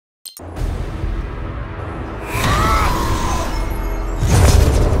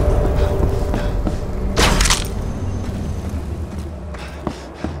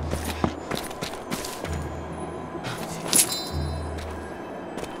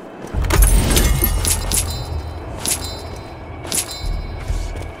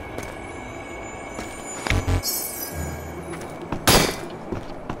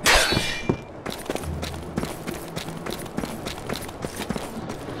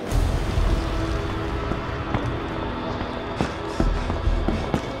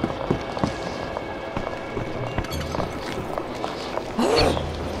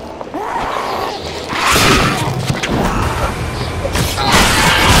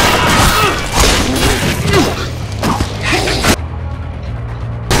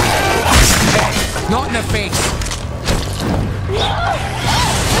face.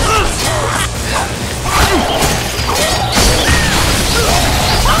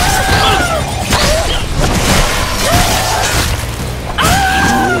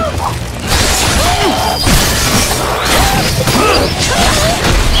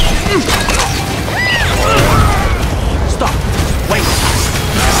 Stop. Wait.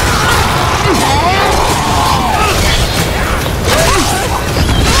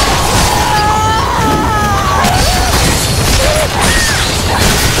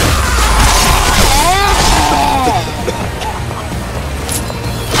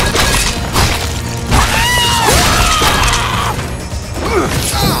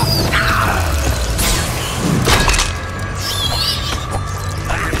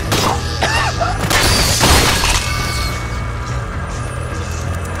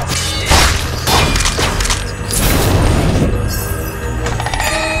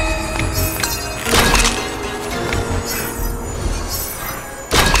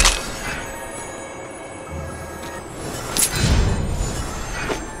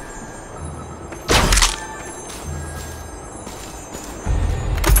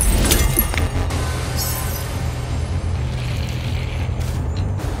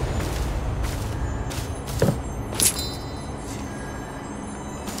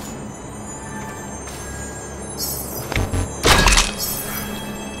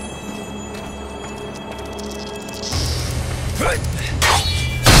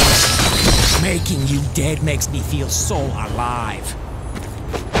 Making you dead makes me feel so alive.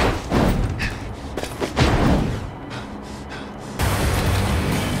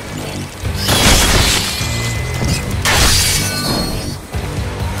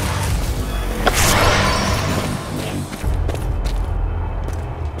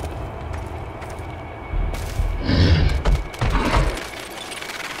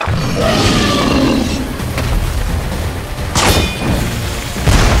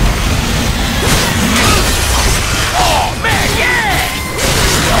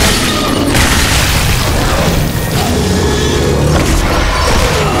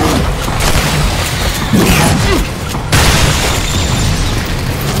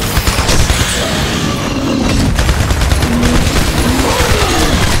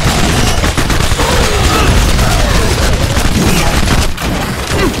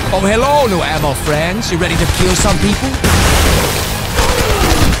 Oh, hello, new ammo friends. You ready to kill some people?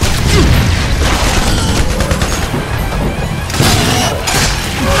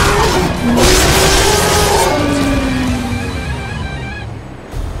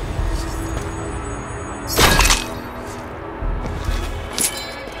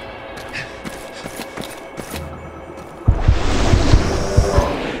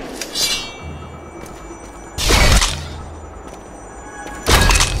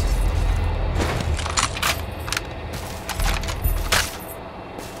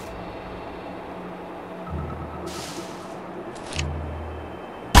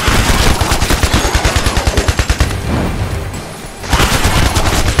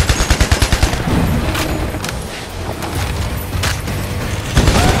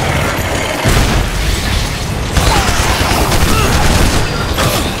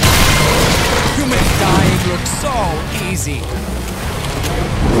 Easy.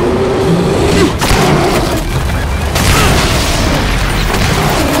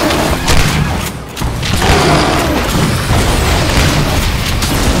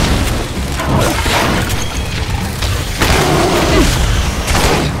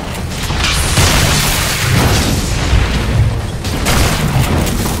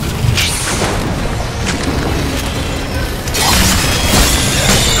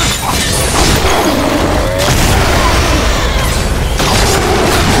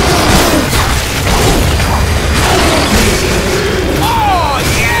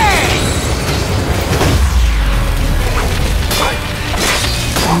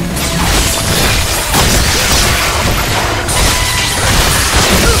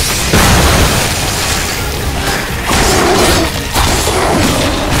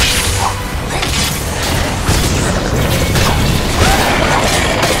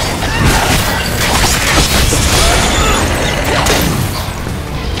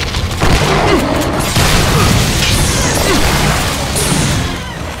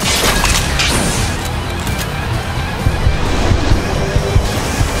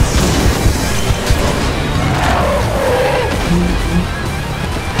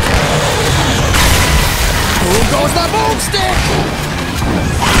 Goes the boomstick!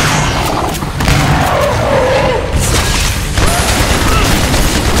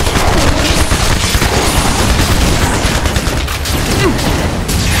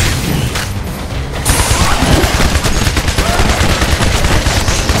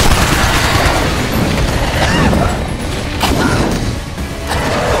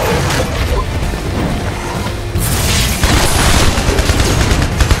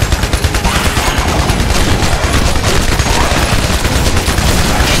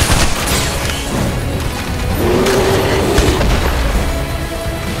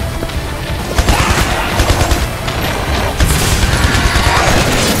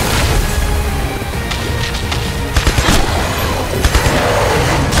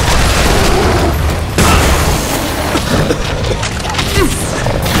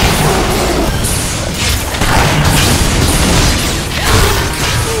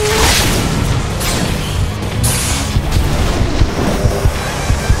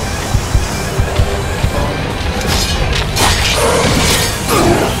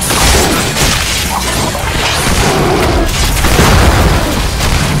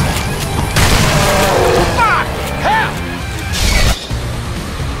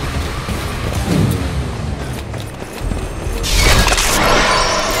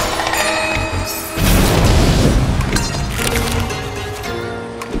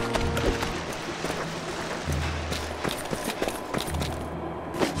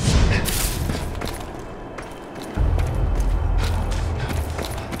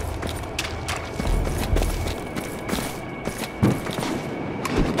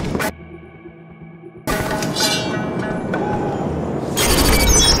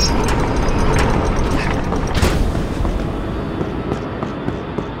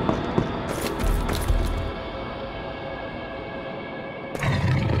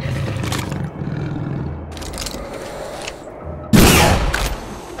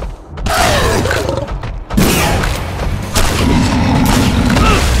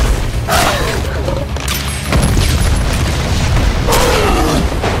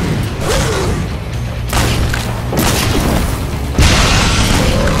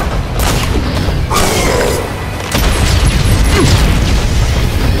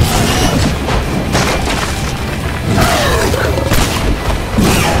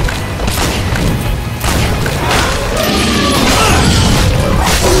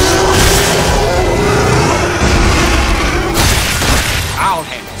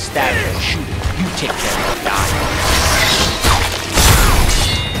 stabbing and shooting. You take care of the dying.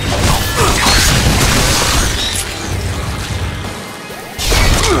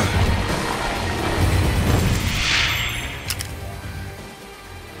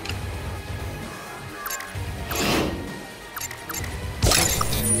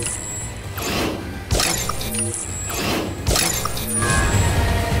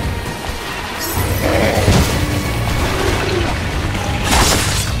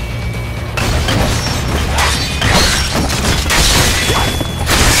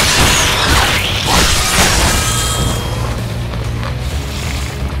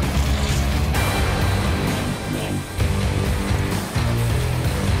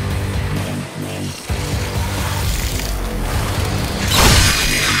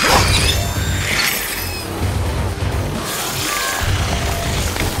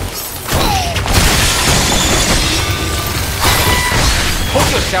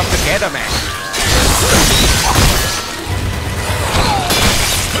 Yourself together, man.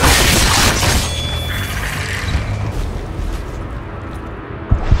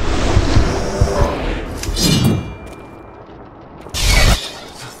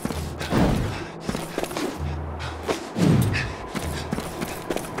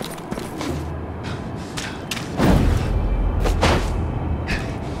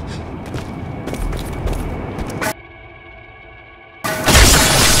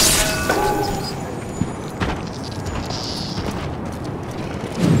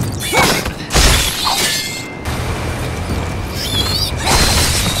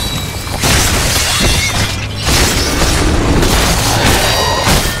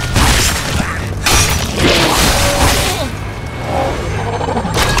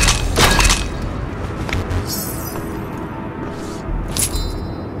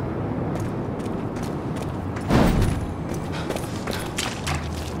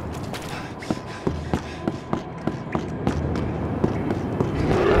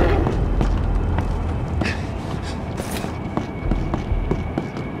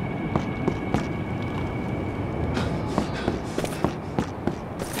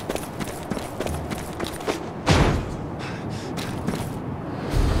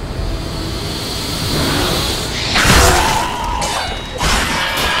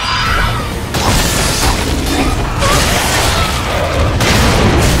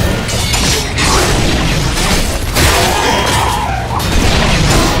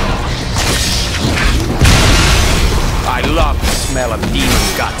 Smell of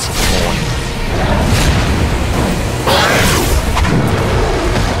demon guts in the morning.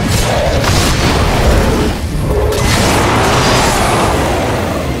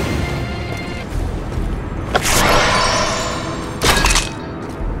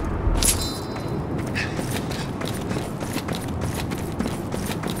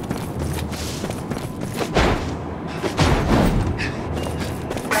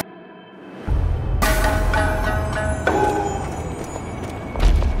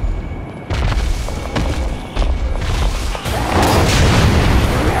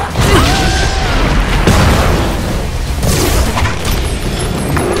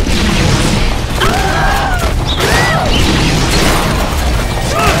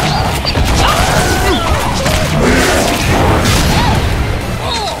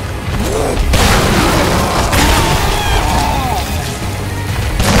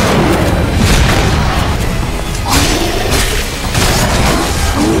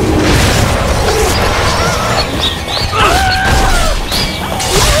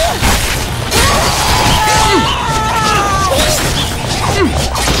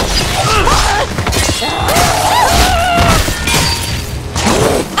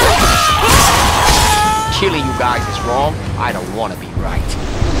 Killing you guys is wrong. I don't want to be right.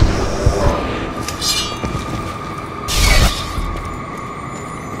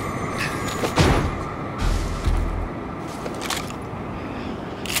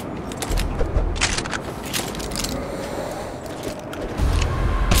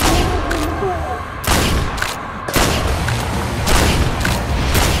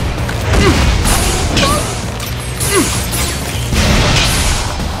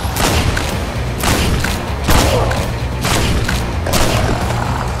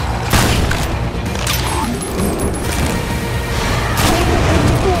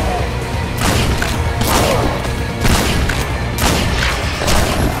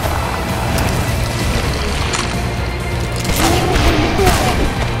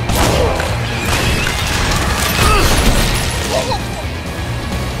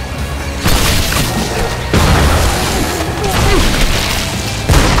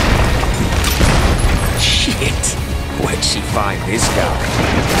 go.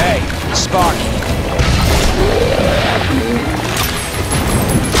 Hey, Sparky.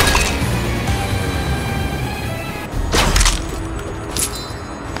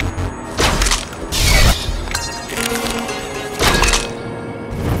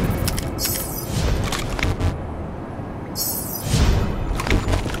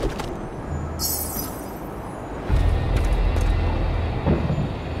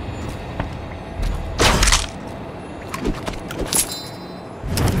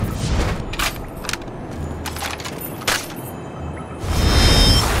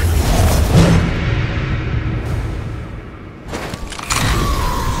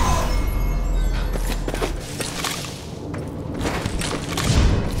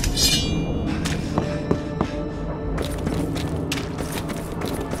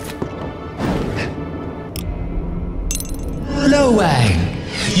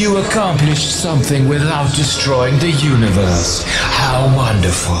 You accomplished something without destroying the universe. How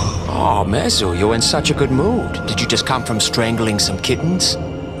wonderful. Oh, Mezu, you're in such a good mood. Did you just come from strangling some kittens?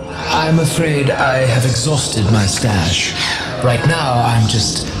 I'm afraid I have exhausted my stash. Right now, I'm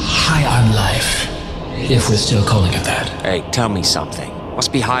just high on life. If we're still calling it that. Hey, tell me something. What's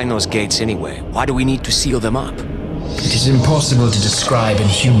behind those gates anyway? Why do we need to seal them up? It is impossible to describe in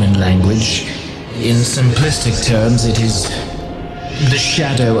human language. In simplistic terms, it is the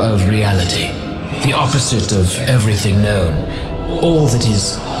shadow of reality. The opposite of everything known. All that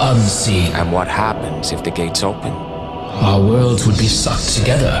is unseen. And what happens if the gates open? Our worlds would be sucked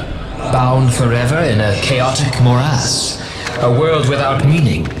together, bound forever in a chaotic morass. A world without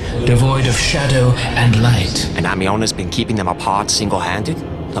meaning, devoid of shadow and light. And Amiona's been keeping them apart single-handed?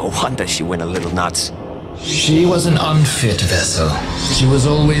 No wonder she went a little nuts. She was an unfit vessel. She was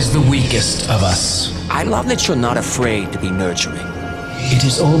always the weakest of us. I love that you're not afraid to be nurturing. It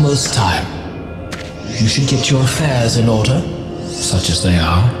is almost time. You should get your affairs in order, such as they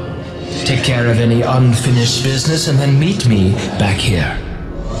are. Take care of any unfinished business and then meet me back here.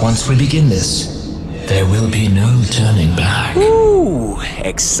 Once we begin this, there will be no turning back. Ooh,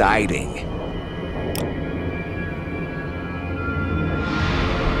 exciting.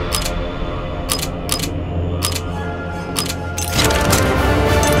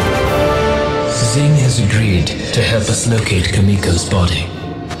 Zing has agreed to help us locate Kamiko's body.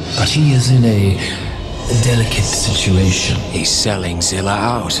 But he is in a delicate situation. He's selling Zilla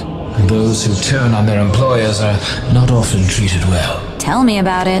out. Those who turn on their employers are not often treated well. Tell me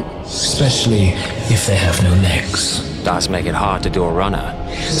about it. Especially if they have no legs. Does make it hard to do a runner.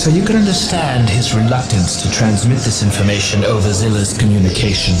 So you can understand his reluctance to transmit this information over Zilla's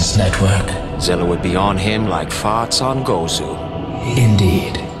communications network. Zilla would be on him like farts on Gozu.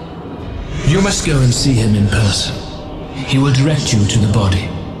 Indeed. You must go and see him in person. He will direct you to the body.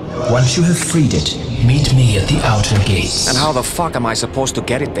 Once you have freed it, meet me at the outer gates. And how the fuck am I supposed to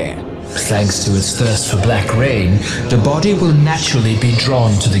get it there? Thanks to its thirst for black rain, the body will naturally be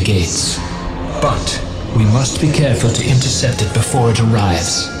drawn to the gates. But we must be careful to intercept it before it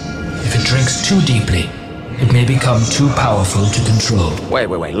arrives. If it drinks too deeply, it may become too powerful to control. Wait,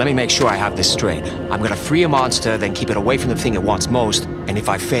 let me make sure I have this straight. I'm gonna free a monster, then keep it away from the thing it wants most, and if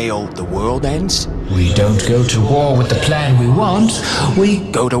I fail, the world ends? We don't go to war with the plan we want, we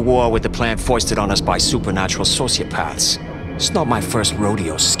go to war with the plan foisted on us by supernatural sociopaths. It's not my first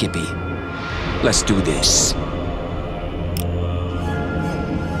rodeo, Skippy. Let's do this.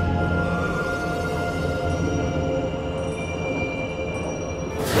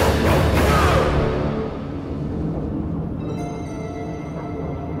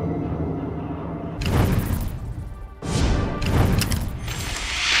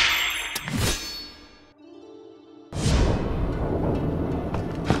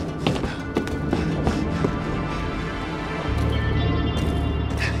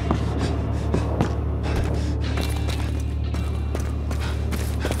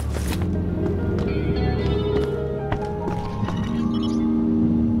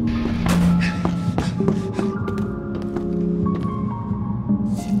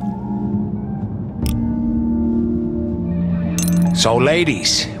 So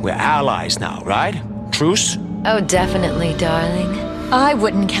ladies, we're allies now, right? Truce? Oh, definitely, darling. I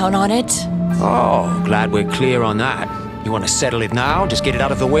wouldn't count on it. Oh, glad we're clear on that. You want to settle it now? Just get it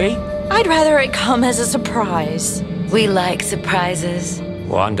out of the way? I'd rather it come as a surprise. We like surprises.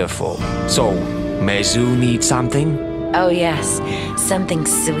 Wonderful. So, Mezu needs something? Oh yes, something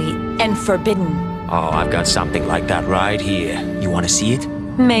sweet. And forbidden. Oh, I've got something like that right here. You want to see it?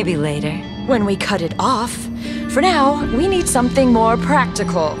 Maybe later. When we cut it off. For now, we need something more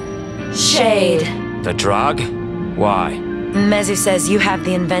practical. Shade. The drug? Why? Mezu says you have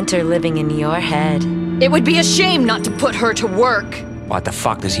the inventor living in your head. It would be a shame not to put her to work. What the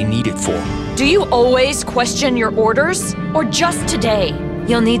fuck does he need it for? Do you always question your orders? Or just today?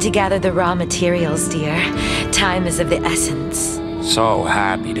 You'll need to gather the raw materials, dear. Time is of the essence. So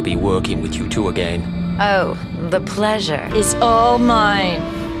happy to be working with you two again. Oh, the pleasure. Is all mine.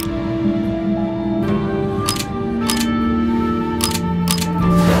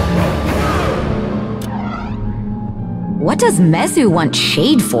 What does Mezu want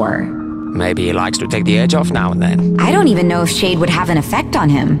Shade for? Maybe he likes to take the edge off now and then. I don't even know if Shade would have an effect on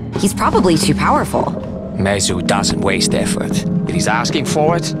him. He's probably too powerful. Mezu doesn't waste effort. If he's asking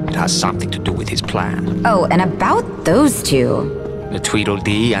for it, it has something to do with his plan. Oh, and about those two. The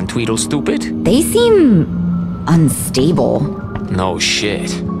Tweedledee and Tweedlestupid? They seem unstable. No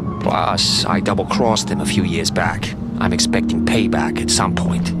shit. Plus, I double-crossed him a few years back. I'm expecting payback at some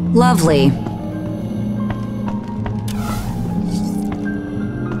point. Lovely.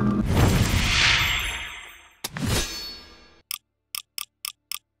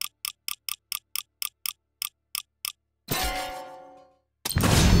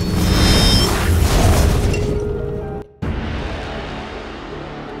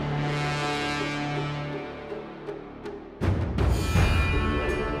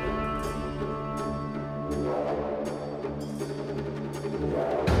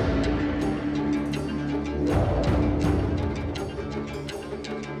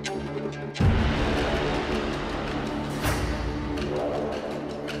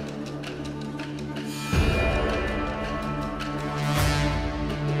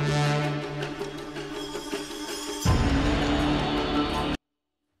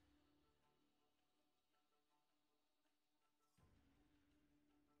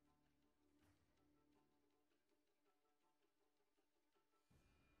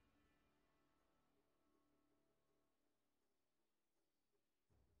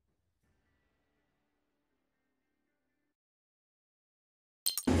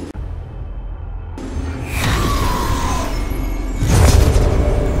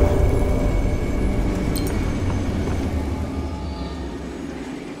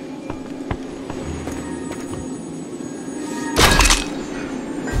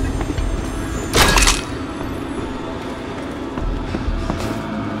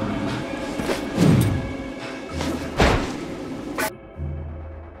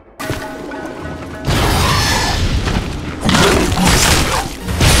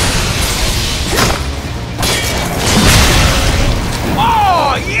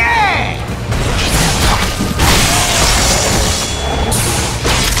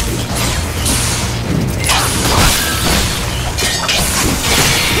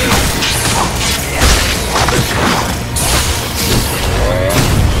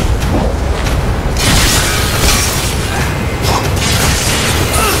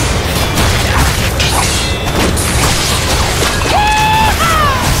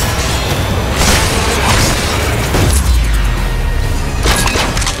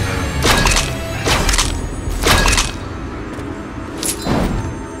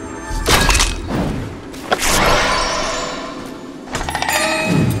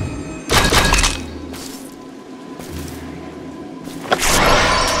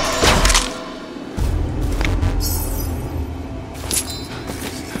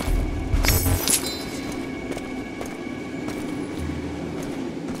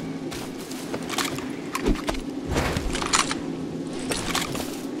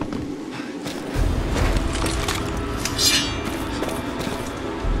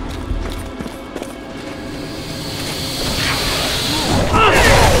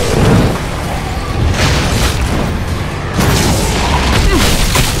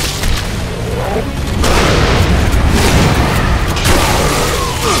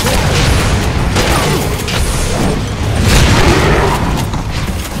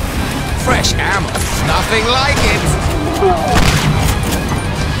 Nothing like it!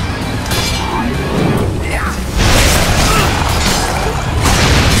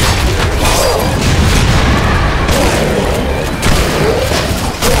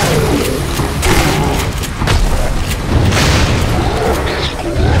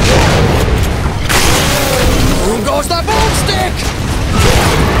 Who goes the boomstick?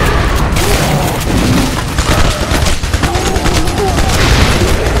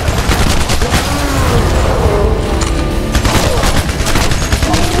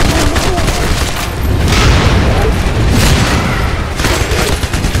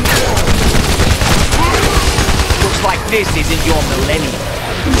 This isn't your millennium.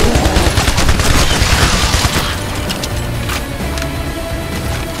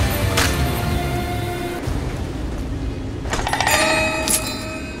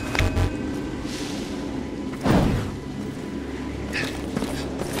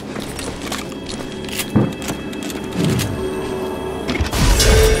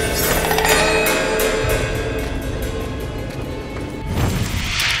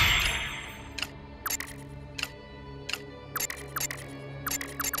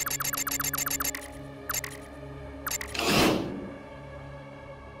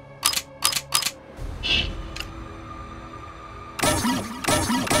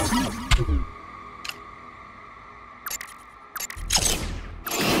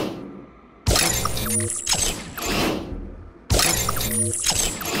 You get away.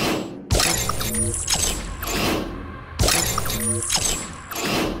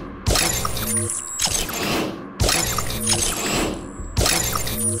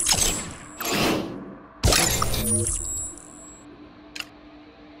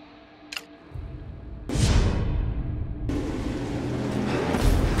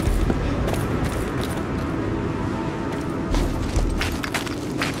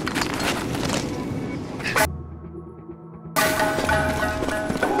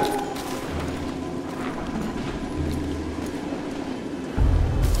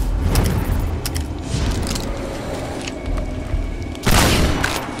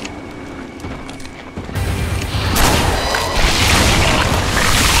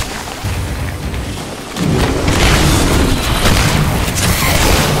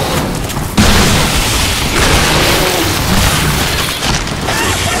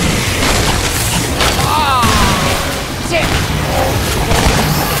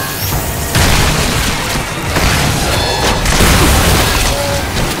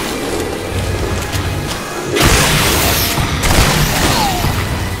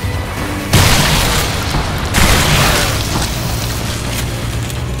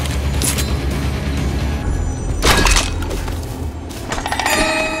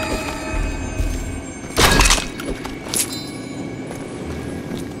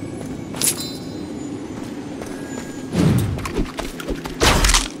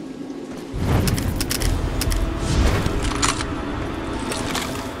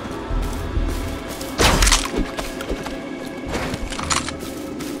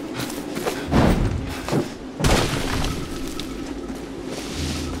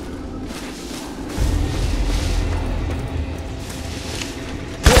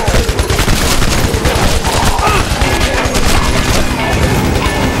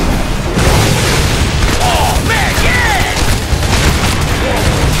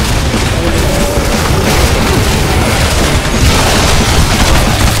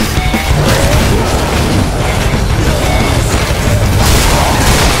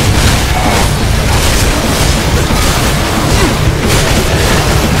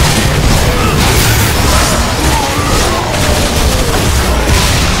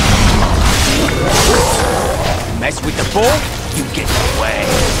 With the ball, you get away.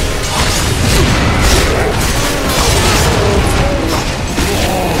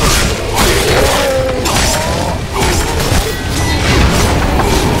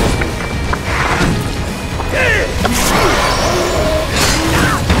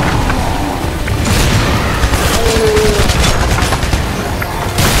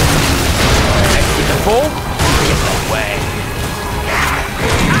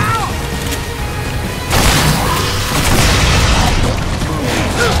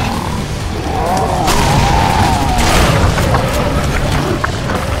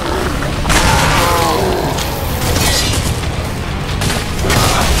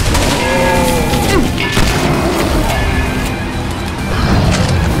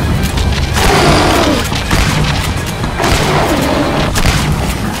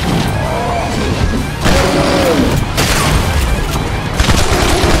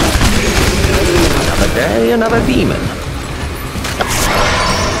 Another demon.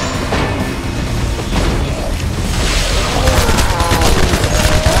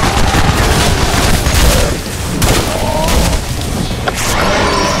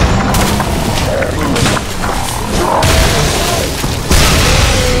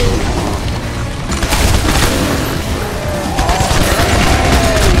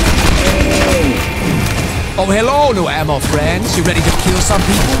 Oh, hello, new ammo friends. You ready to kill some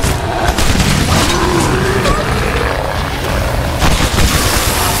people?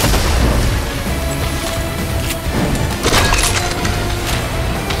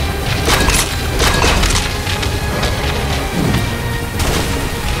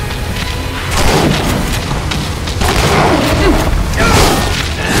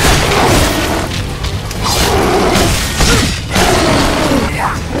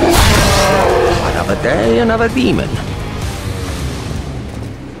 Another day, another demon.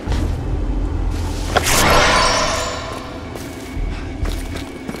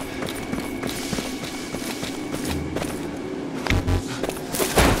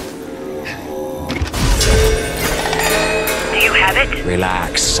 Do you have it?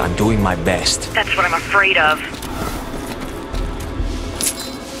 Relax, I'm doing my best. That's what I'm afraid of.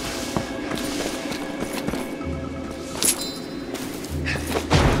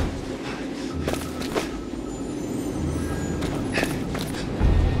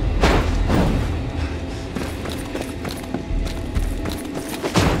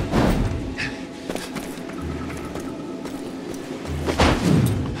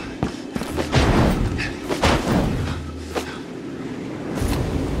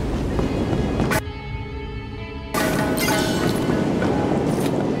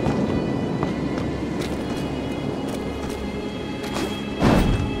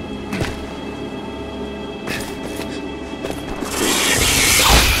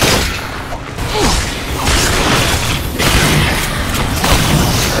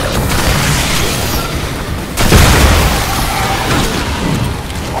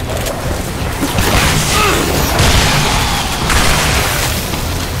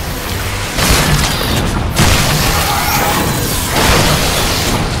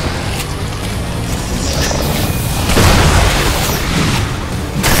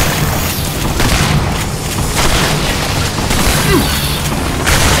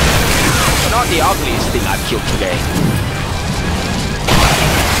 killed today.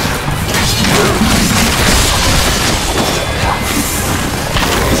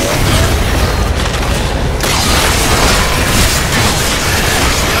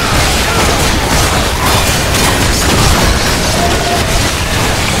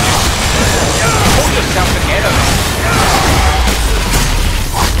 Hold yourself together.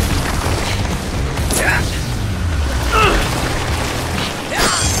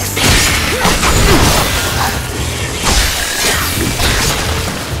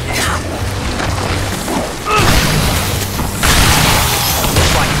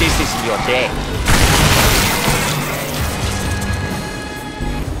 Looks like this isn't your day.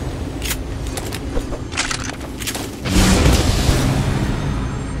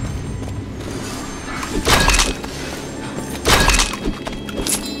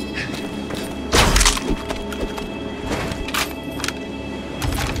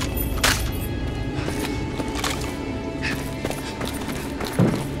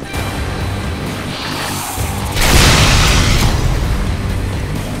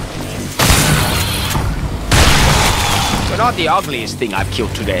 You're not the ugliest thing I've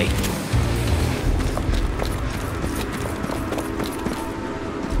killed today.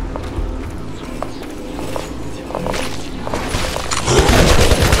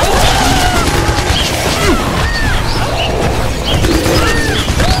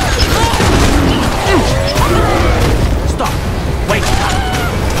 Stop! Wait!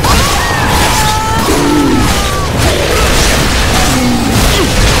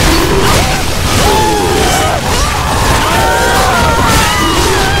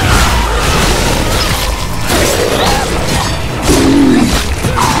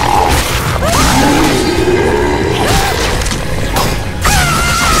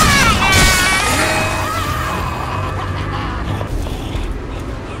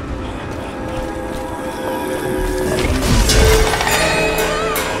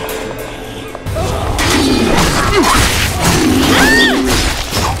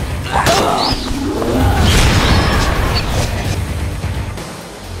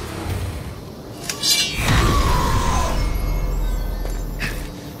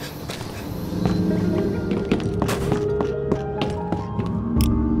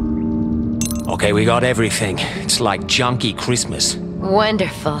 Okay, we got everything. It's like junky Christmas.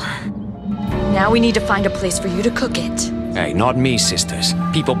 Wonderful. Now we need to find a place for you to cook it. Hey, not me, sisters.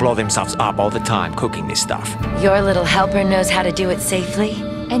 People blow themselves up all the time cooking this stuff. Your little helper knows how to do it safely.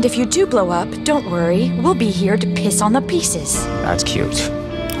 And if you do blow up, don't worry. We'll be here to piss on the pieces. That's cute.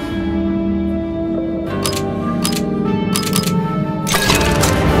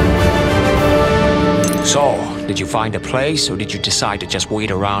 So, did you find a place, or did you decide to just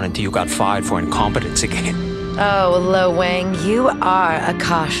wait around until you got fired for incompetence again? Oh, Lo Wang, you are a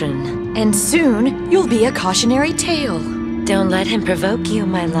caution. And soon, you'll be a cautionary tale. Don't let him provoke you,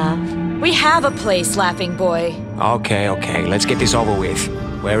 my love. We have a place, Laughing Boy. Okay, let's get this over with.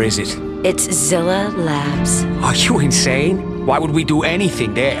 Where is it? It's Zilla Labs. Are you insane? Why would we do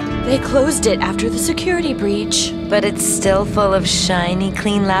anything there? They closed it after the security breach. But it's still full of shiny,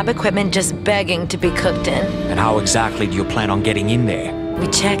 clean lab equipment just begging to be cooked in. And how exactly do you plan on getting in there? We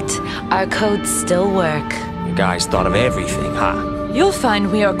checked. Our codes still work. You guys thought of everything, huh? You'll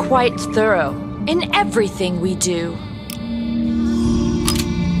find we are quite thorough in everything we do.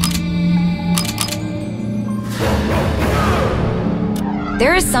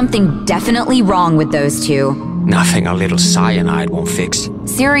 There is something definitely wrong with those two. Nothing a little cyanide won't fix.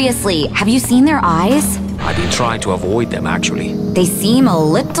 Seriously, have you seen their eyes? I've been trying to avoid them, actually. They seem a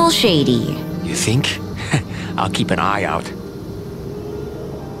little shady. You think? I'll keep an eye out.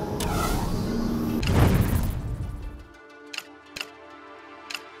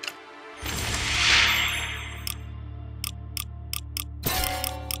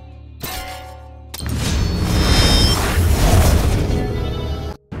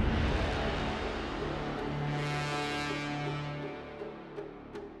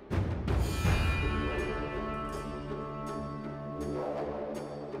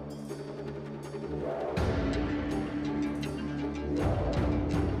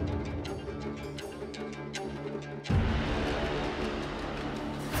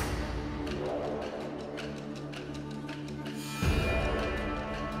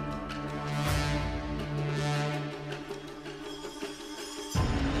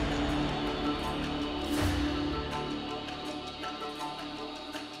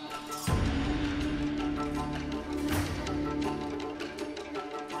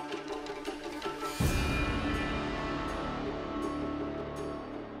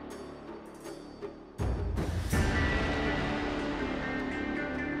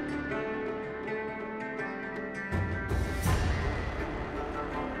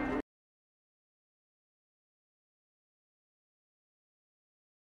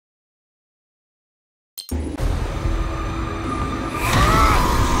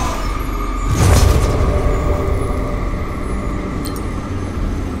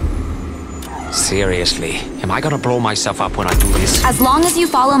 Seriously, am I gonna blow myself up when I do this? As long as you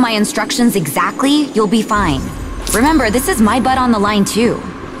follow my instructions exactly, you'll be fine. Remember, this is my butt on the line too.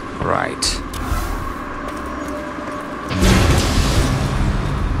 Right.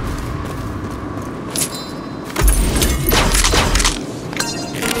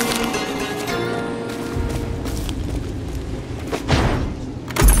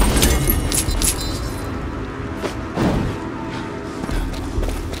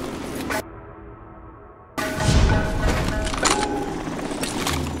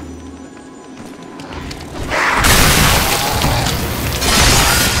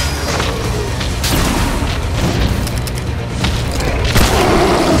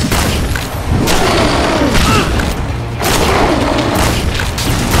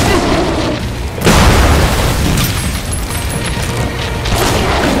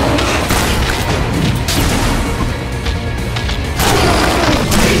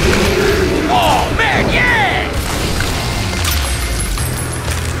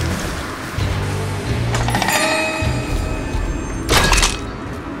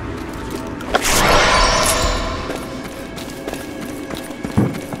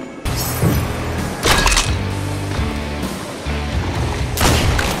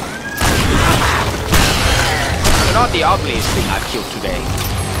 Not the ugliest thing I've killed today.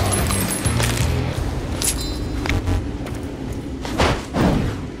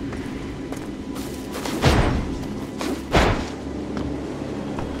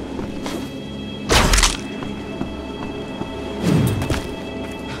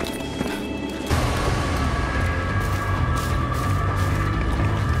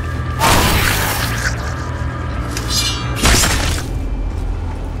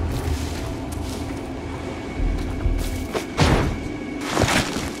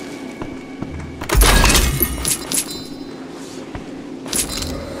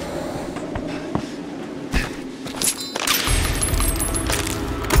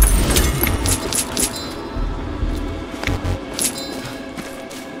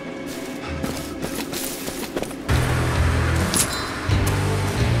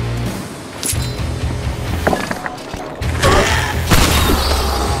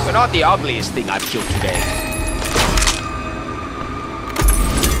 Not the ugliest thing I've killed today.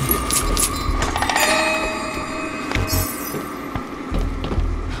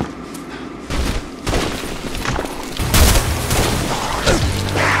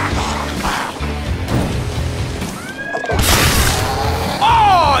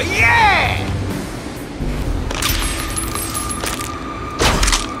 Oh, yeah!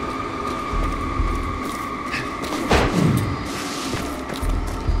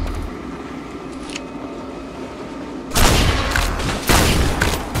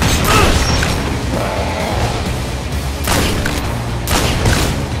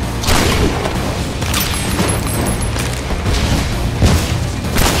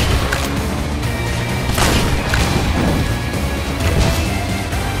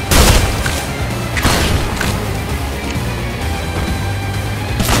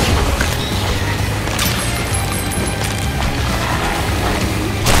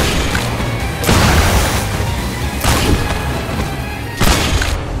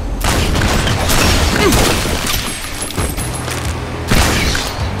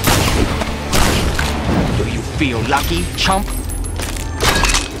 Feel lucky, chump?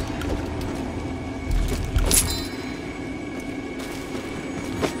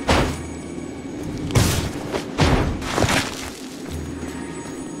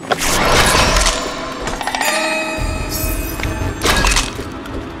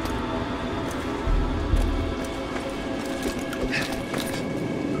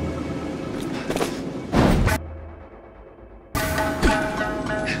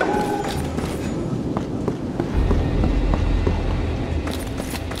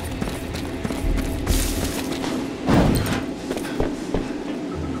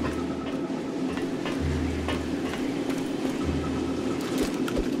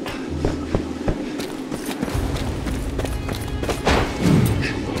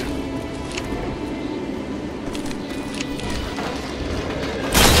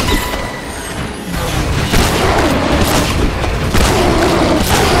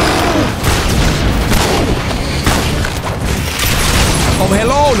 Oh,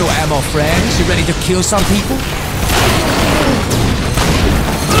 hello, new ammo friends. You ready to kill some people?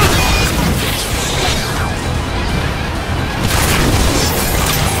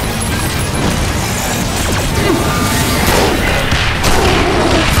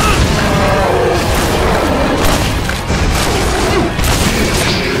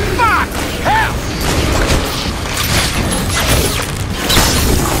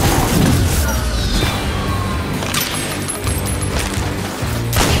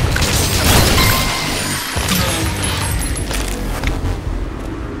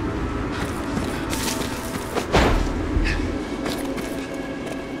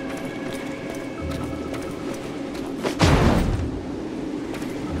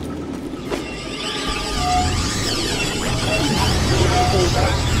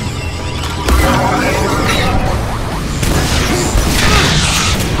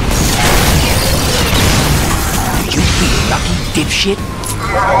 shit?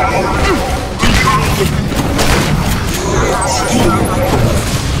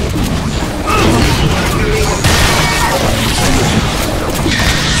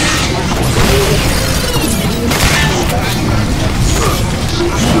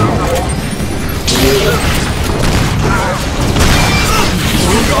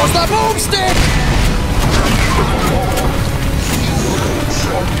 Here goes the boomstick!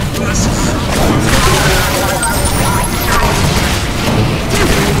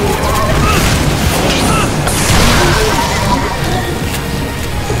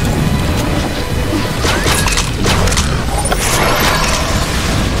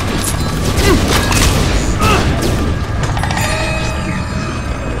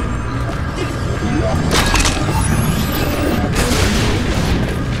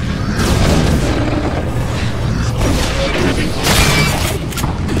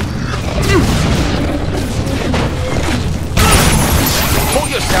 Pull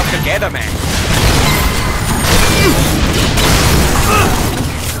yourself together, man.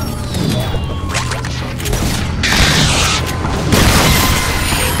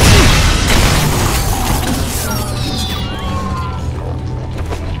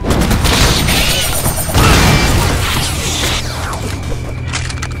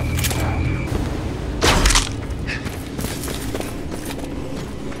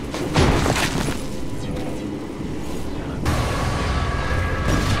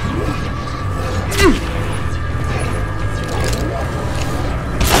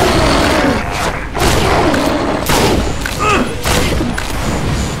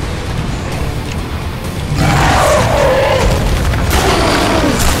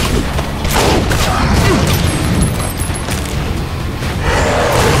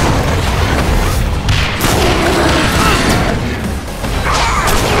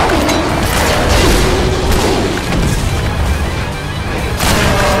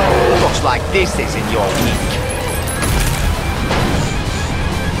 Looks like this isn't your week.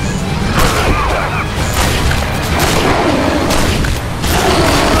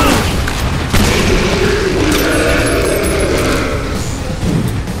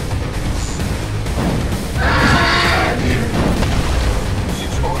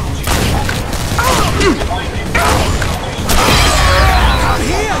 I'm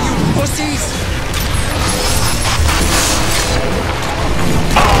here, you pussies!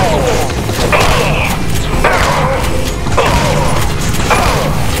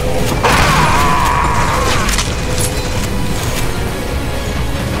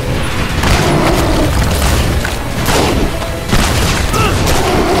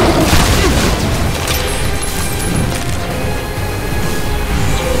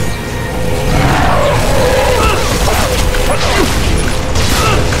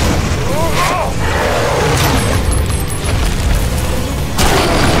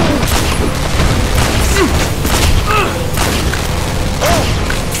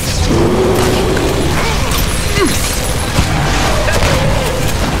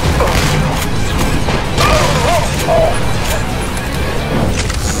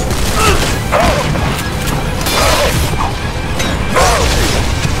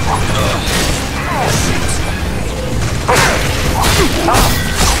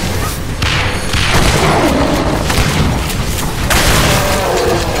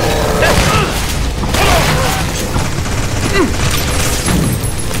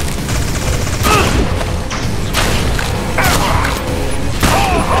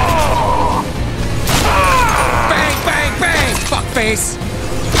 Fuckface!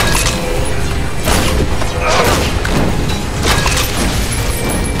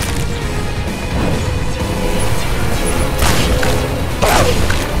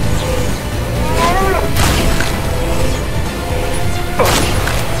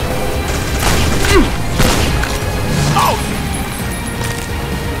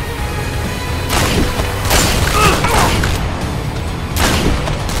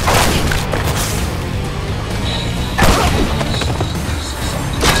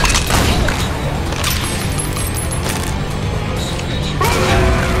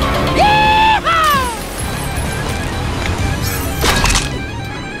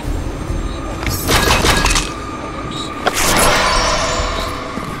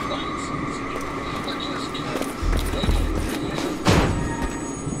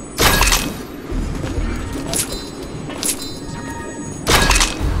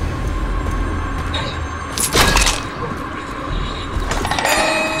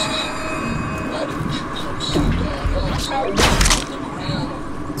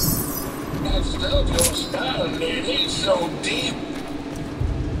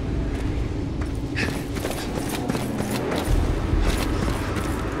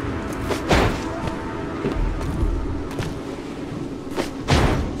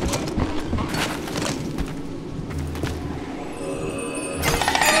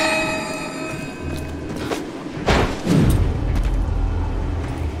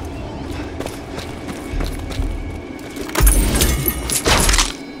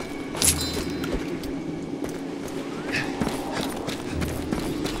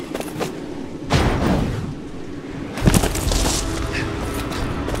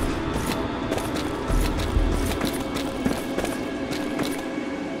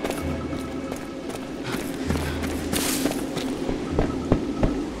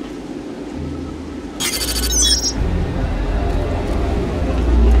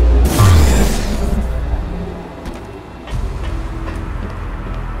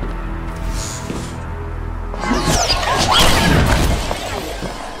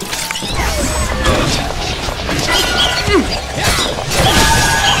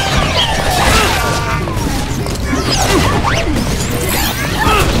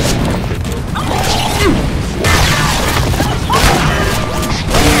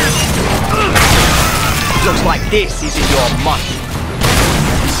 Looks like this isn't your month.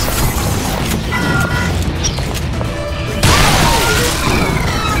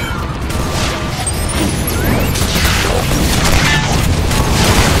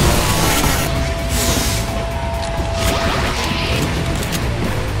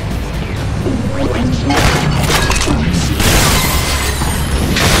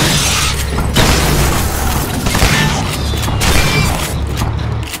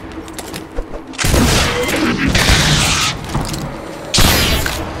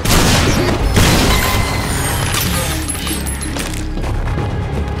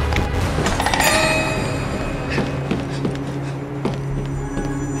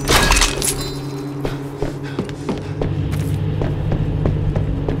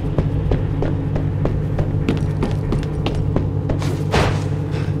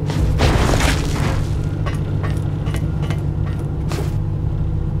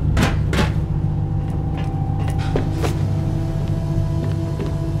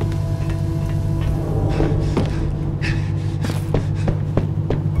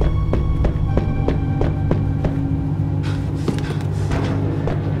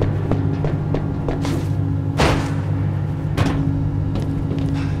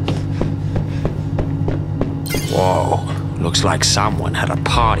 Whoa, looks like someone had a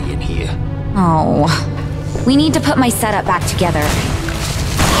party in here. Oh. We need to put my setup back together.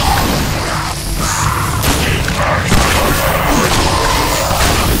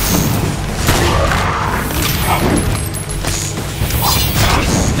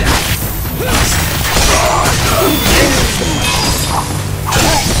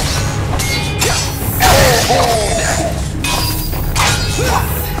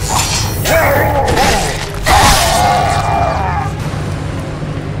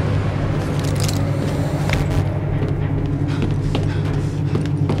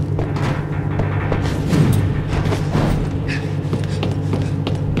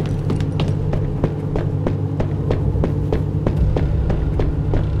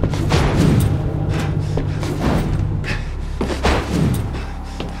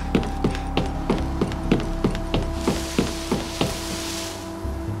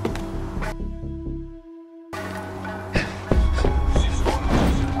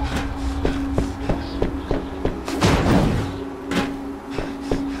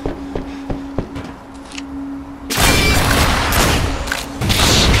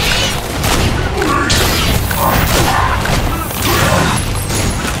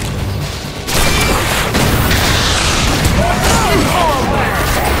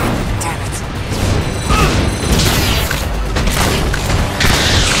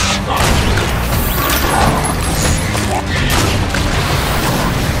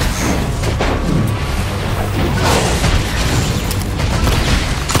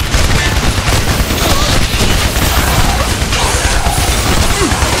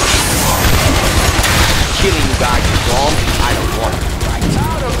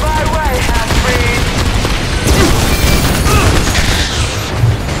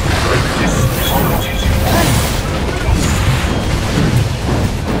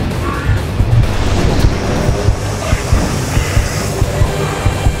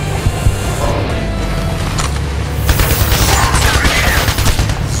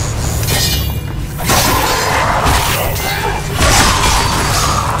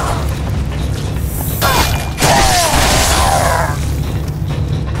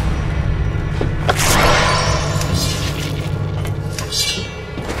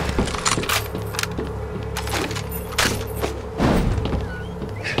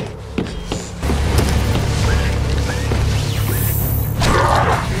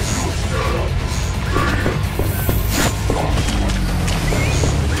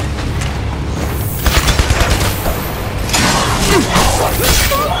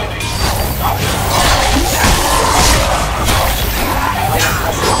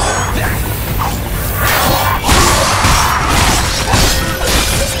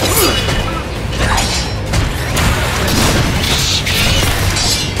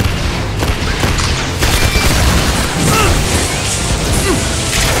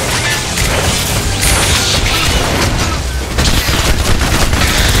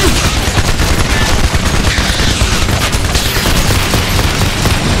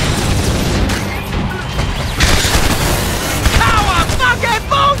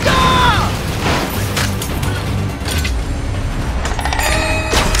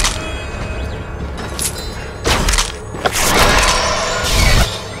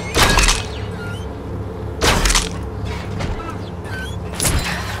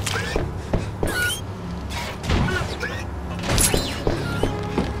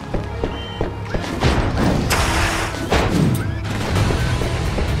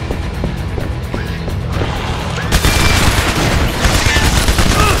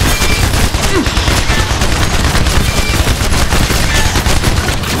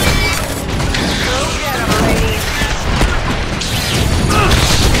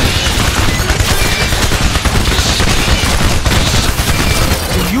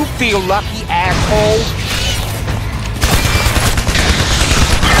 feel lucky, asshole?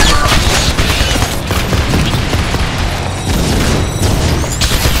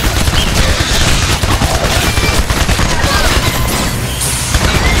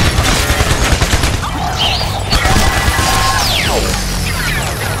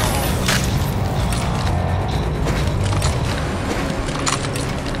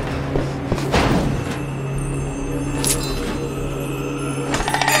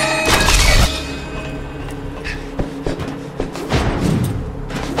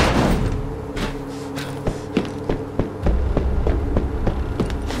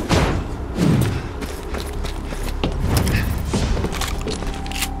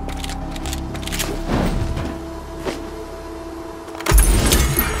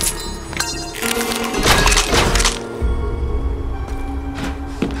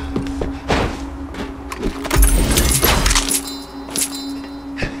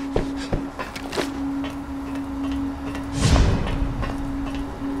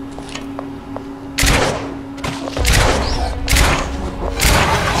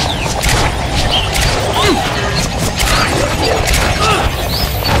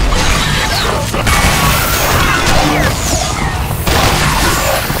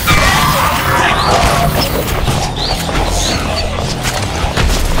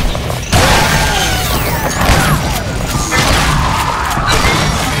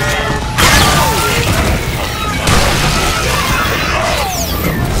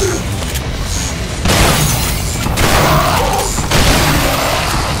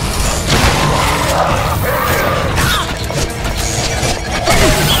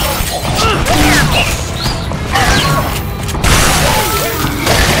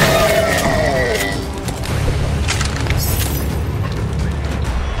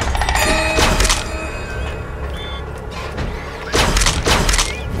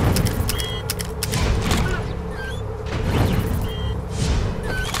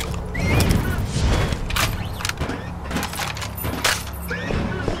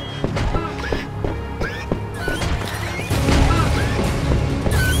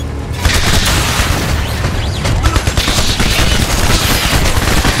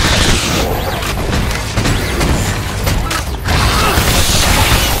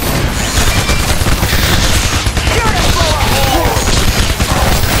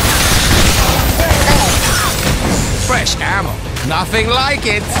 Nothing like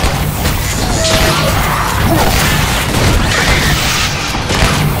it!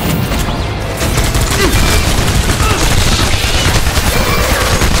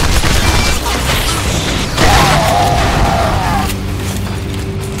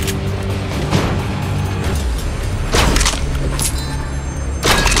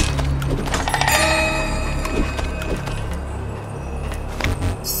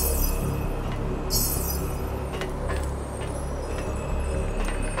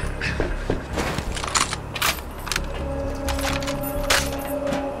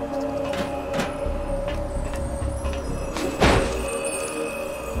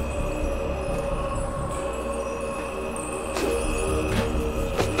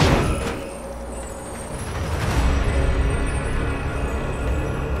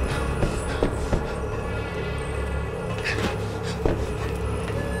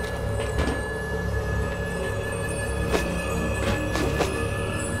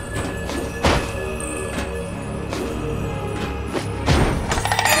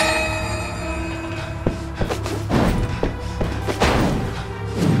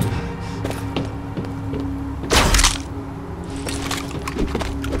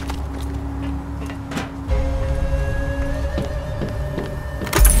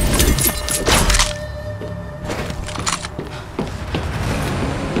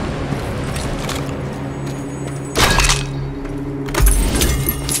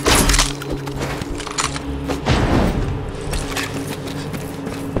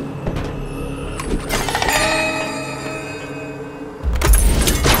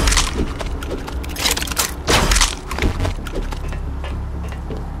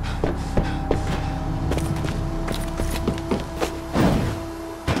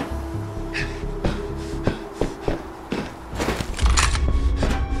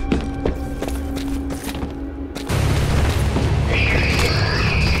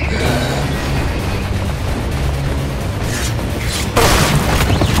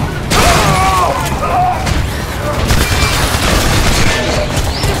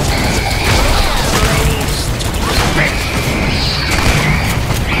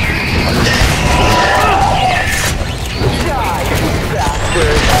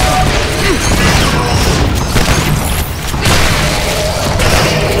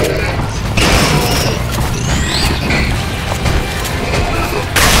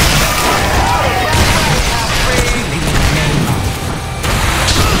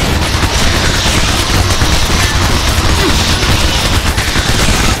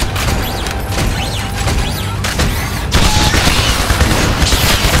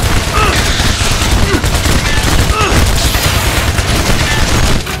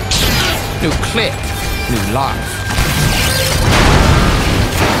 Clear. New life.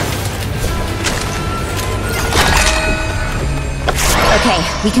 Okay,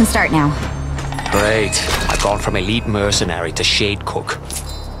 we can start now. Great. I've gone from elite mercenary to shade cook.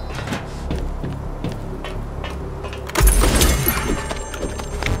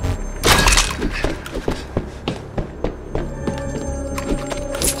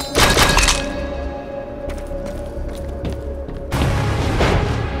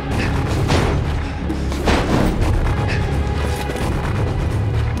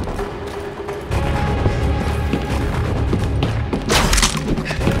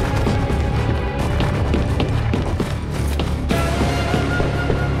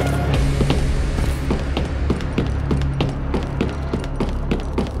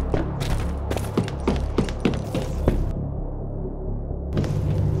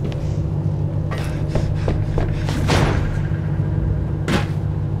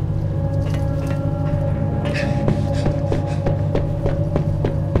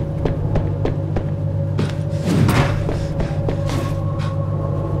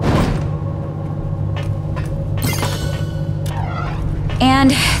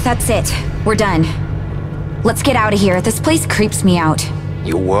 And that's it. We're done. Let's get out of here. This place creeps me out.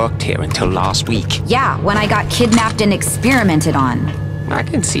 You worked here until last week. Yeah, when I got kidnapped and experimented on. I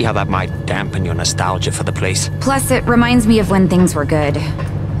can see how that might dampen your nostalgia for the place. Plus, it reminds me of when things were good.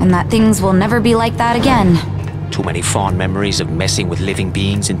 And that things will never be like that again. Too many fond memories of messing with living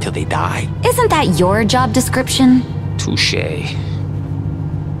beings until they die. Isn't that your job description? Touché.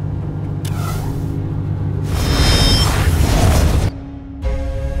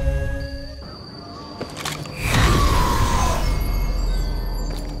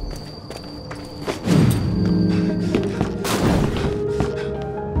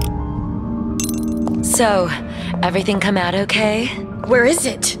 So, everything come out okay? Where is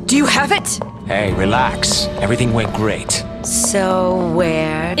it? Do you have it? Hey, relax. Everything went great. So,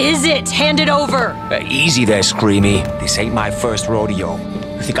 where? Is it? Hand it over! Easy there, Screamy. This ain't my first rodeo.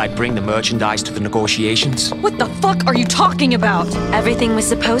 You think I'd bring the merchandise to the negotiations? What the fuck are you talking about? Everything was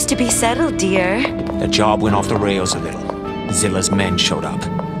supposed to be settled, dear. The job went off the rails a little. Zilla's men showed up.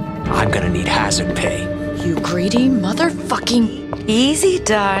 I'm gonna need hazard pay. You greedy motherfucking... Easy,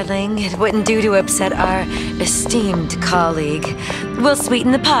 darling. It wouldn't do to upset our esteemed colleague. We'll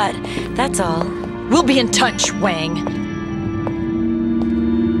sweeten the pot, that's all. We'll be in touch, Wang.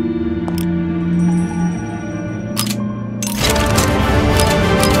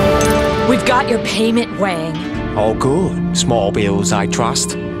 We've got your payment, Wang. All good. Small bills, I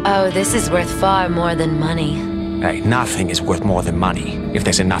trust. Oh, this is worth far more than money. Hey, nothing is worth more than money, if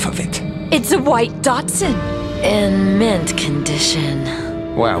there's enough of it. It's a white Datsun. In mint condition.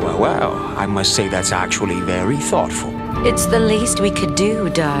 Well, I must say that's actually very thoughtful. It's the least we could do,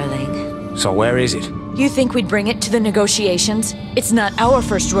 darling. So where is it? You think we'd bring it to the negotiations? It's not our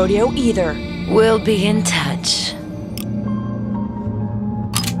first rodeo either. We'll be in touch.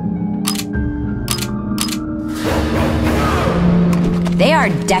 They are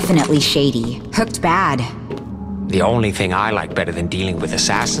definitely shady. Hooked bad. The only thing I like better than dealing with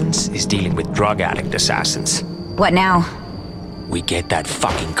assassins is dealing with drug addict assassins. What now? We get that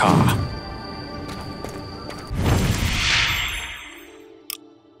fucking car.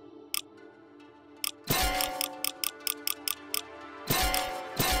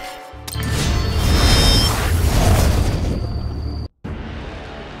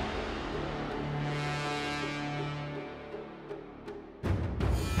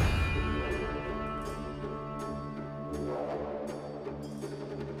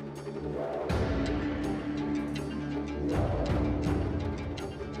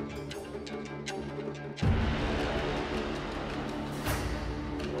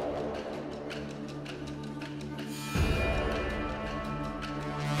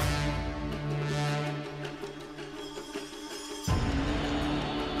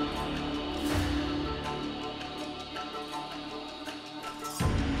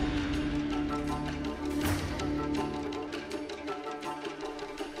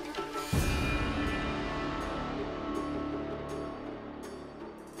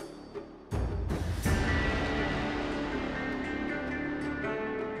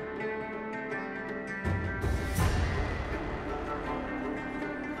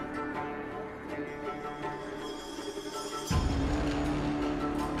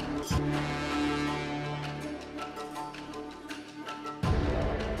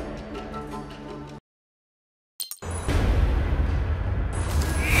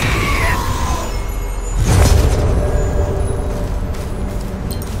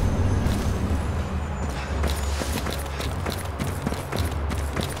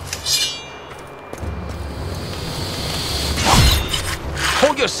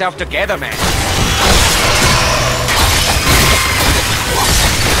 yourself together, man.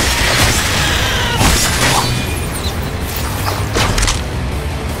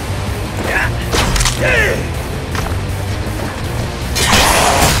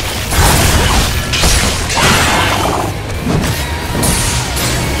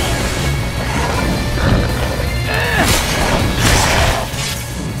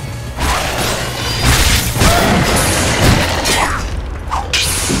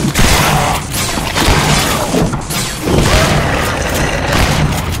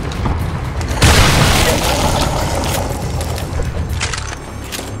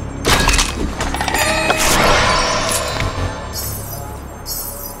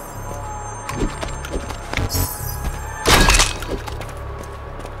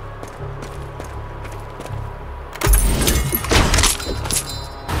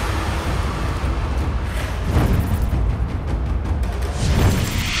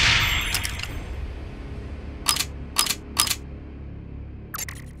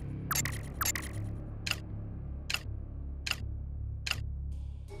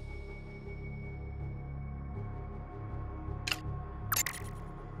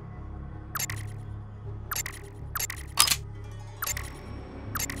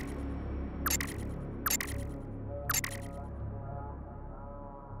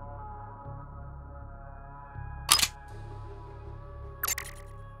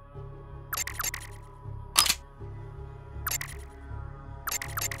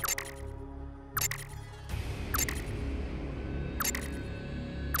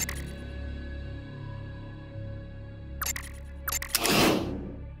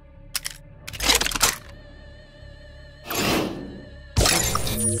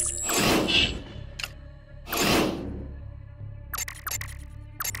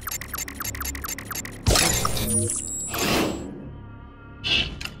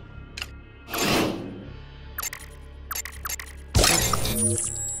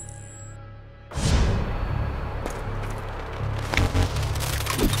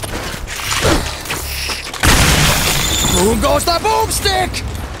 Boom goes the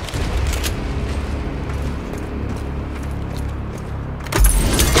boomstick!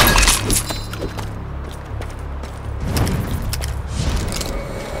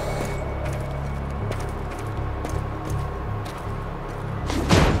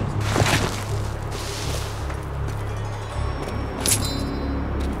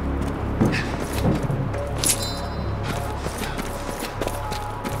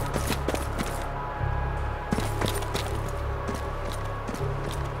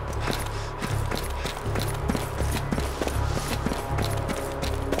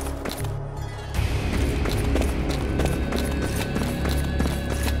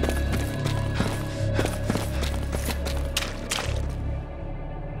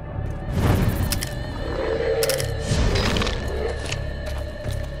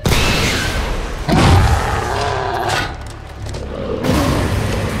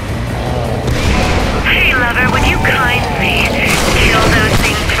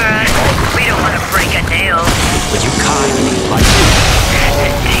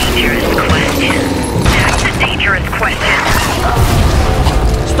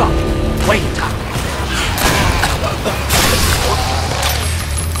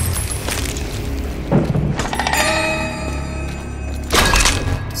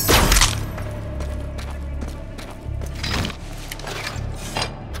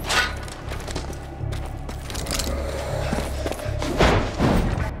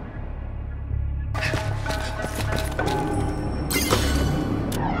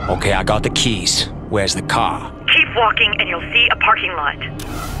 Okay, I got the keys. Where's the car? Keep walking and you'll see a parking lot.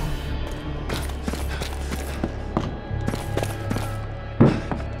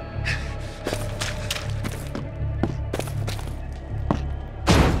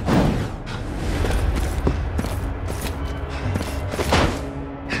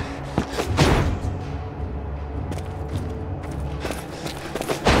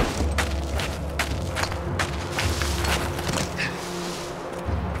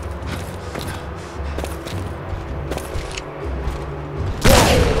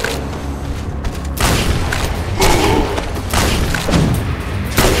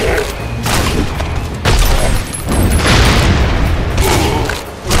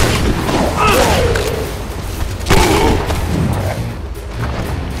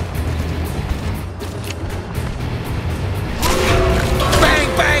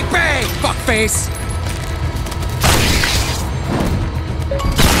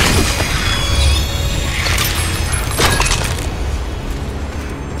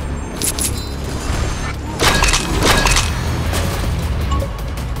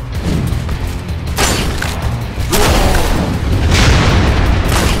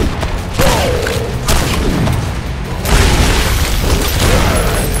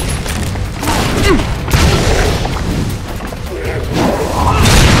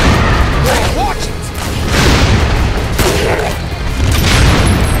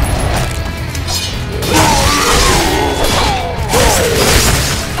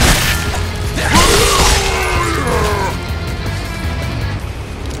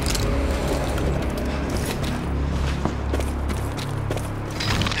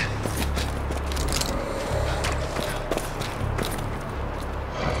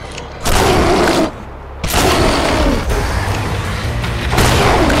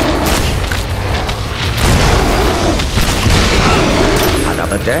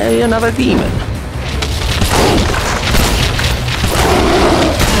 Another day, another demon.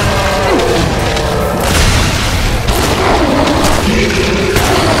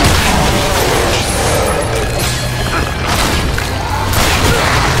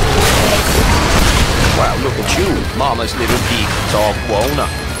 Well, look at you, Mama's little demon's all grown up.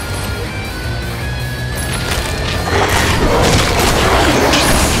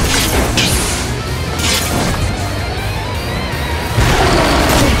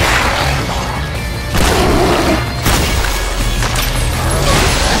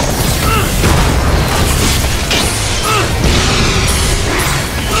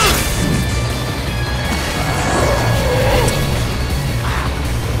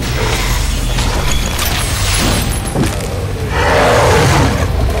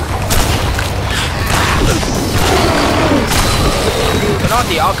 Not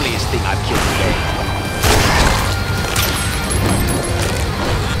the ugliest thing I've killed today.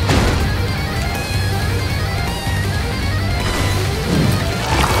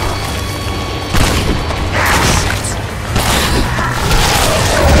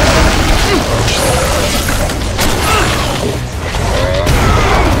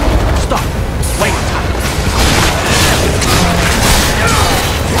 Stop! Wait!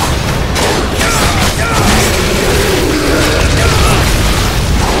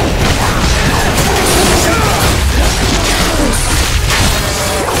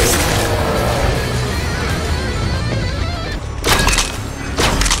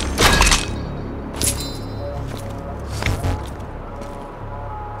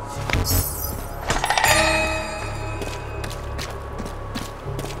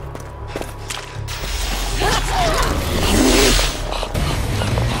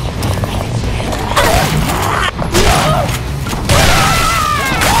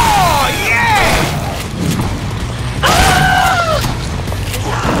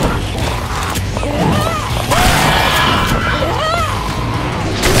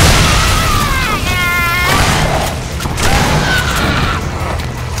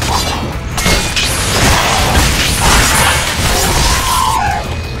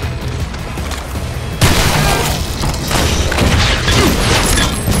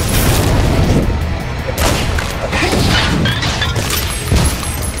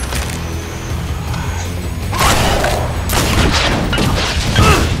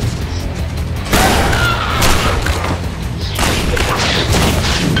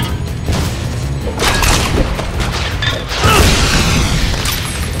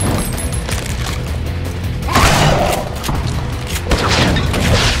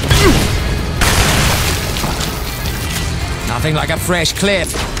 Nothing like a fresh clip.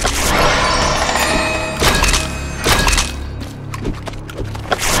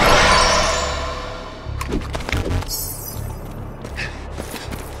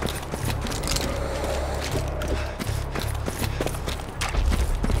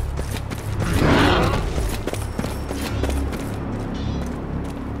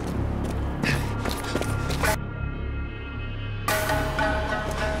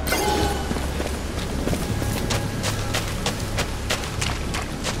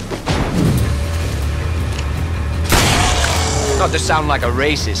 Not to sound like a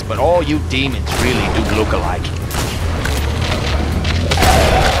racist, but all you demons really do look alike.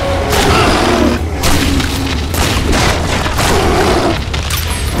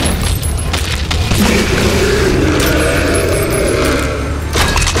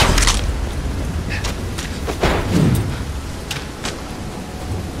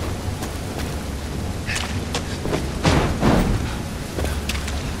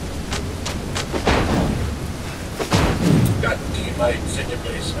 Lights in your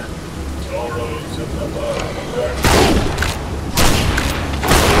basement. Toros in the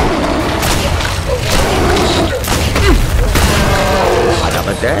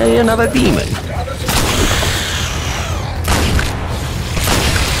Another day, another demon.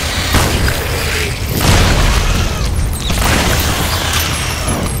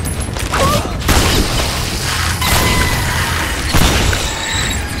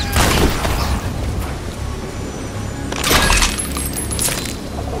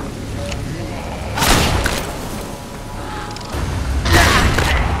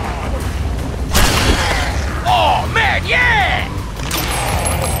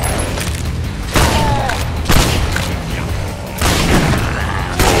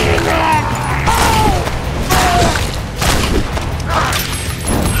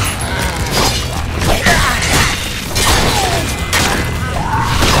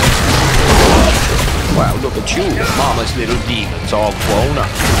 Wow, look at you, Mama's little demons all grown up.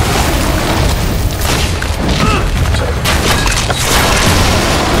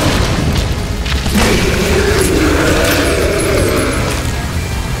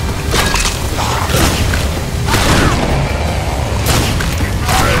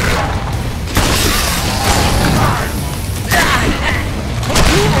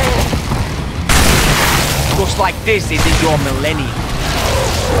 like this isn't your millennium.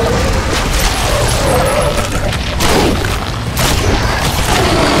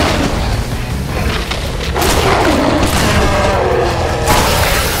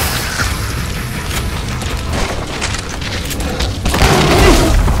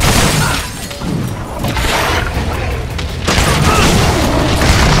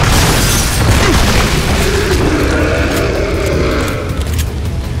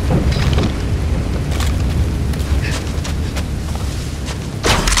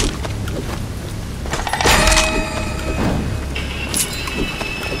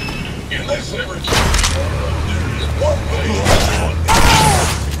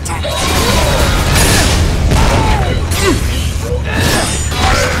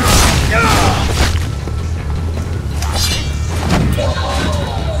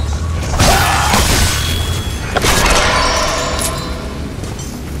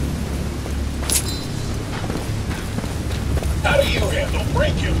 How do you handle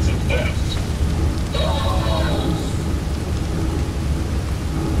break-ins and thefts?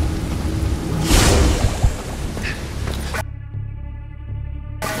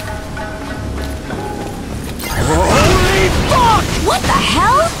 Holy fuck! What the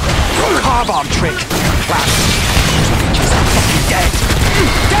hell? Car bomb trick. Classic. Just fucking dead.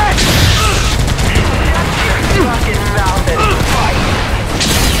 Dead! Fucking mouth and fight.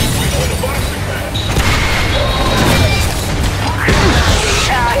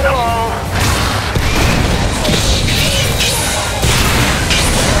 Asshole.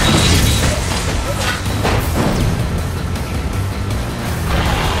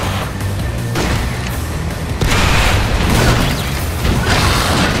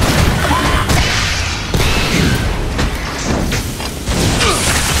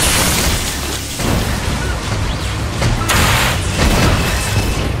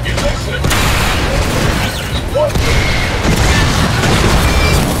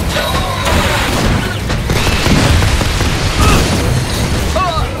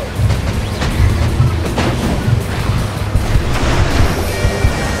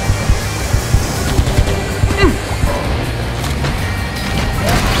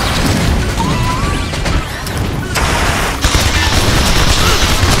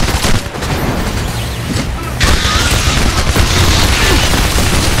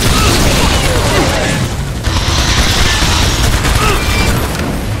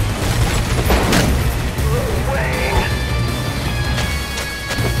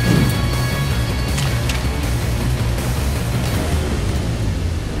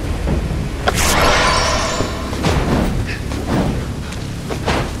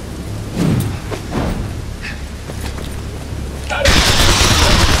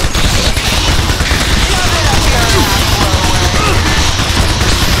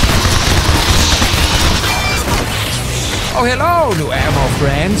 Oh, hello, new ammo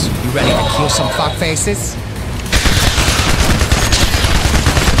friends. You ready to kill some fuckfaces?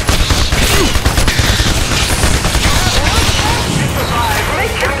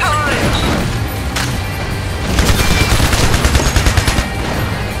 Make your time.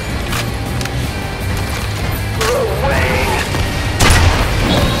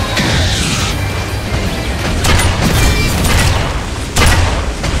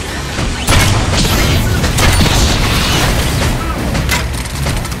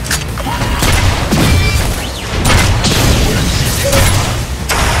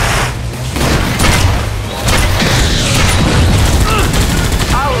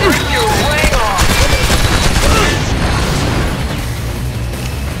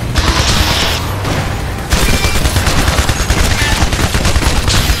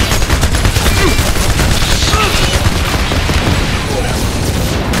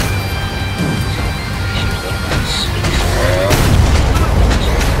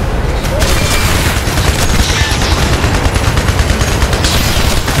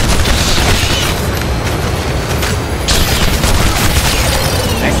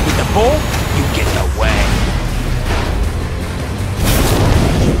 Bull, you get in the way.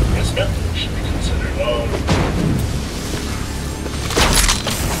 His memory should be considered low.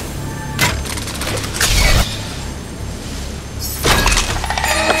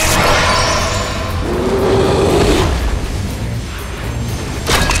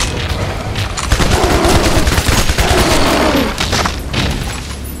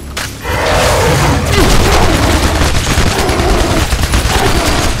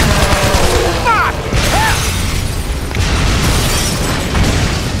 Fuck!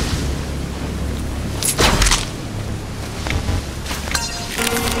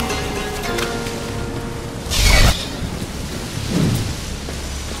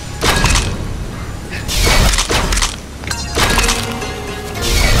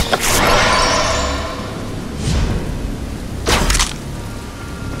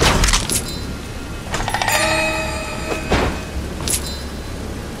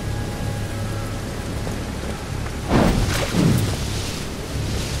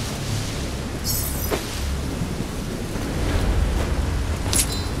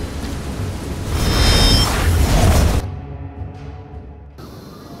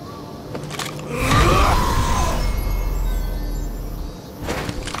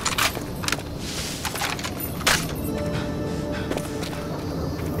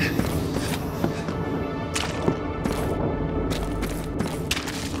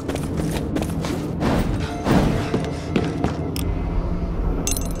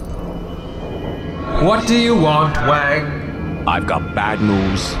 What do you want, Wang? I've got bad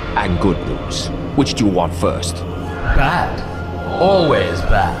news and good news. Which do you want first? Bad. Always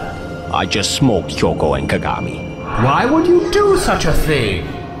bad. I just smoked Kyoko and Kagami. Why would you do such a thing?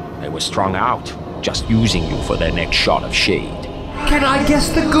 They were strung out, just using you for their next shot of shade. Can I guess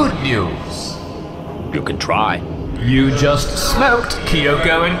the good news? You can try. You just smoked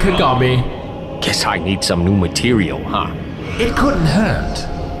Kyoko and Kagami. Guess I need some new material, huh? It couldn't hurt.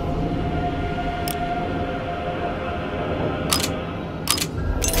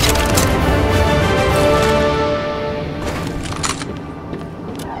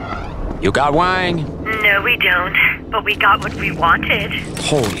 You got Wang? No, we don't. But we got what we wanted.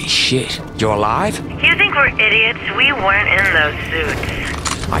 Holy shit. You're alive? You think we're idiots? We weren't in those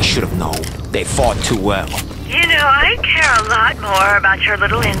suits. I should have known. They fought too well. You know, I'd care a lot more about your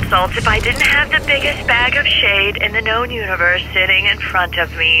little insults if I didn't have the biggest bag of shade in the known universe sitting in front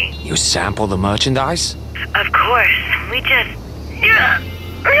of me. You sample the merchandise? Of course. We just...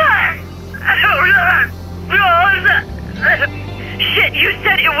 Shit, you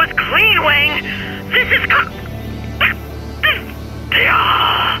said it was clean, Wang! This is...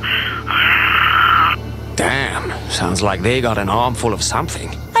 Damn, sounds like they got an armful of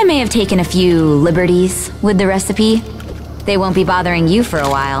something. I may have taken a few liberties with the recipe. They won't be bothering you for a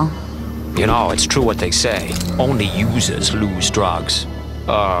while. You know, it's true what they say. Only users lose drugs.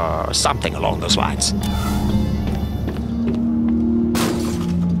 Something along those lines.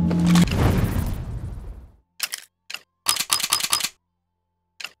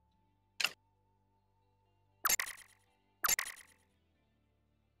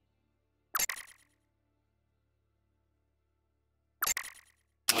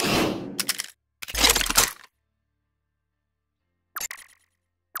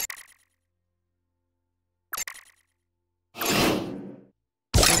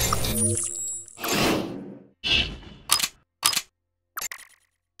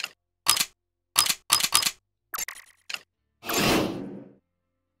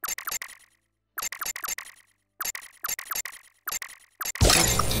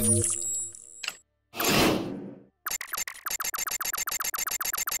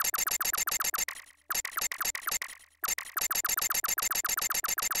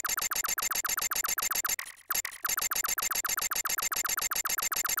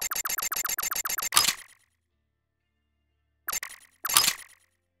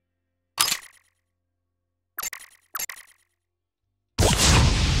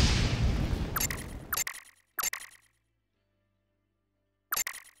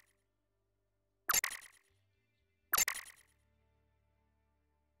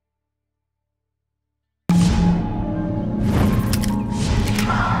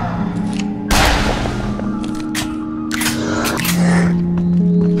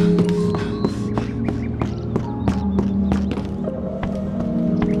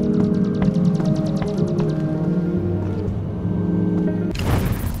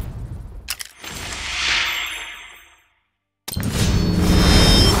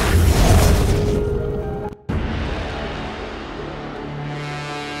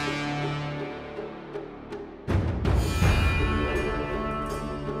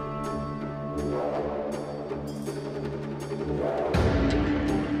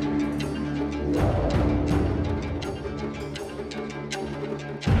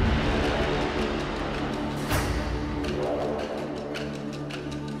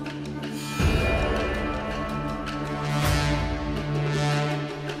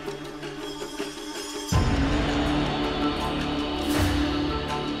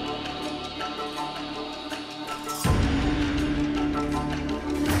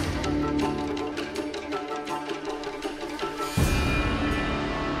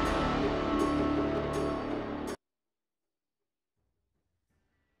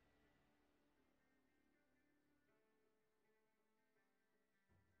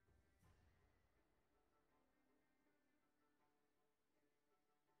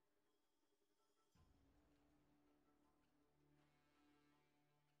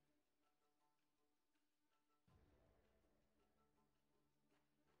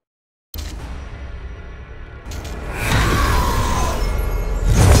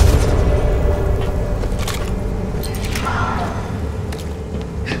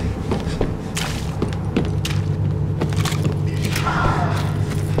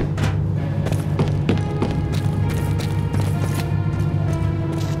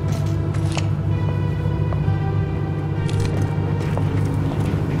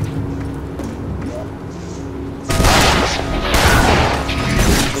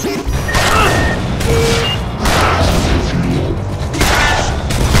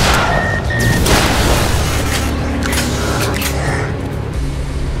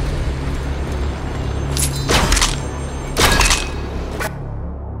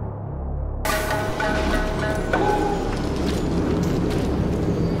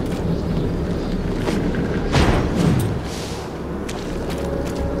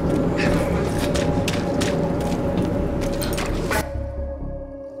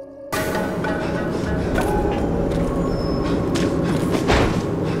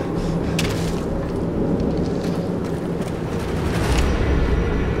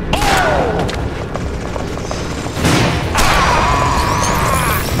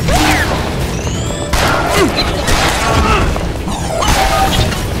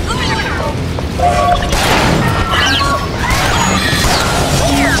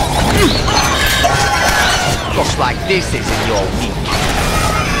 this isn't your week.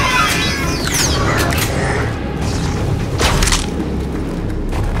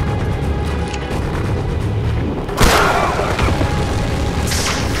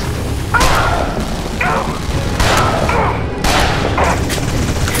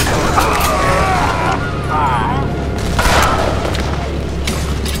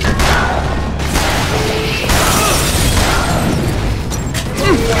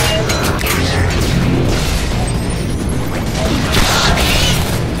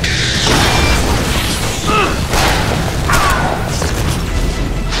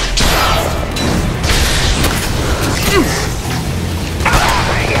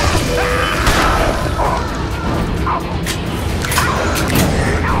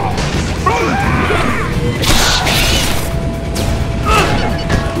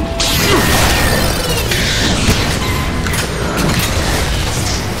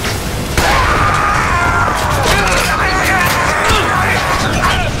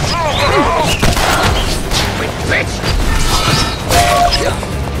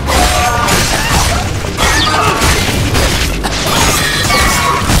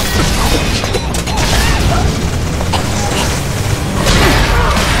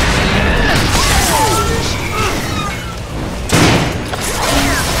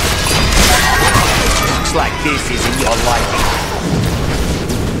 Like this isn't your life.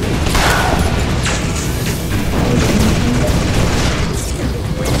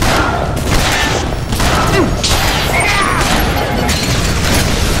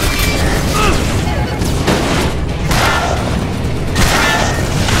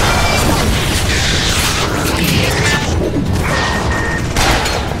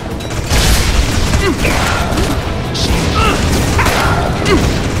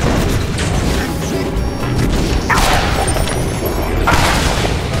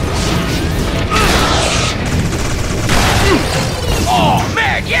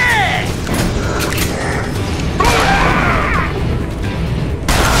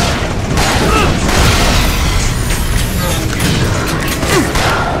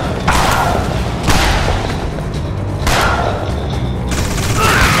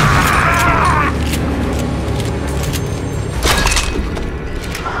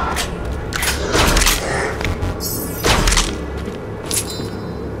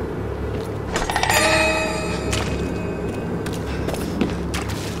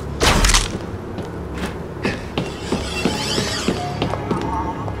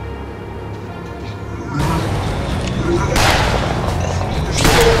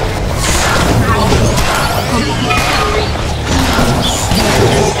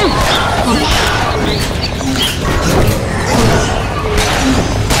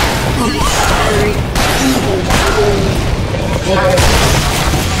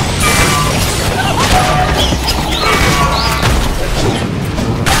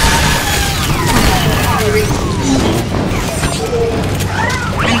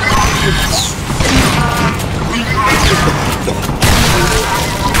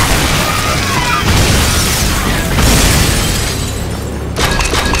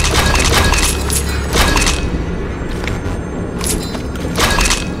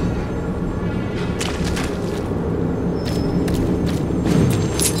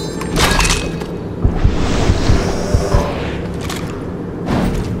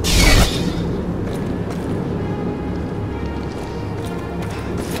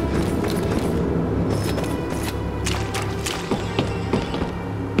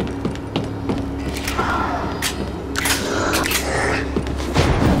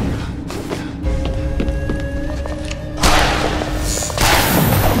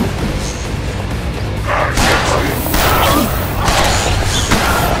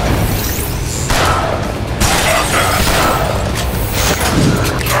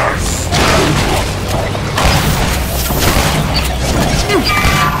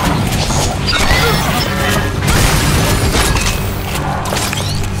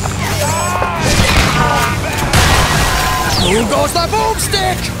 Who goes the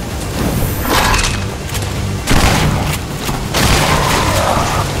boomstick?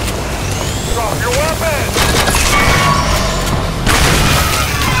 Drop your weapon!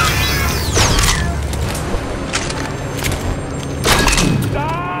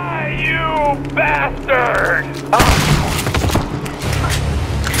 Die, you bastard!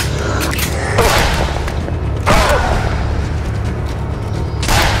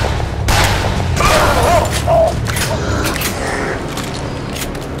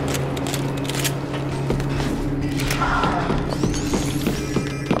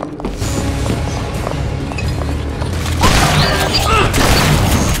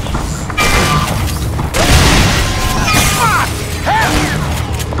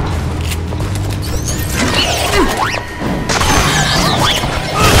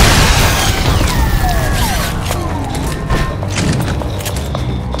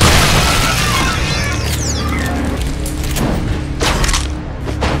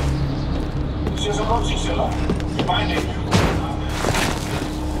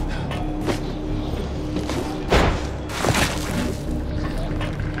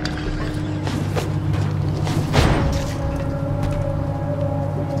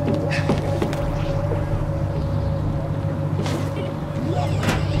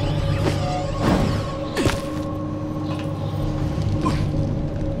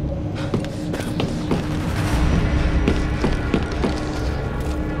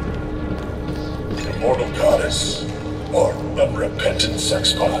 Immortal goddess, or unrepentant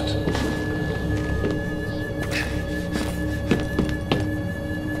sexpot.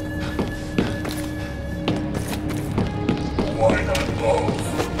 Why not both?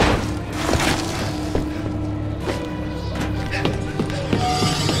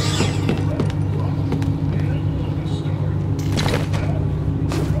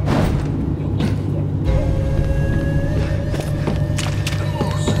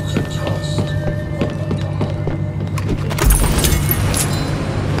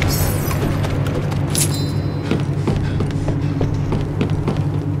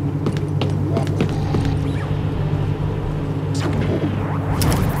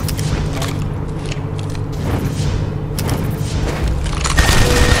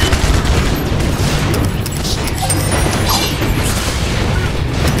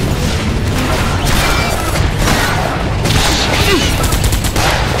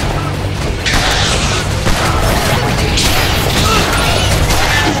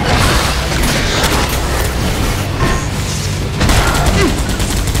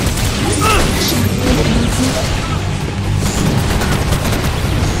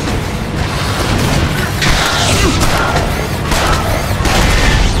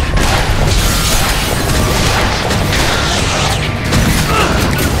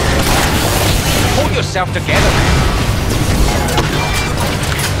 Yourself together, man.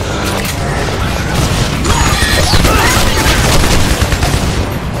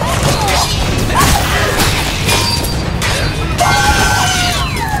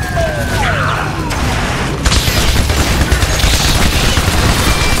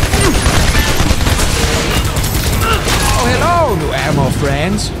 Oh, hello, new ammo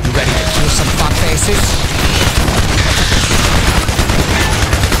friends. You ready to kill some fuck faces?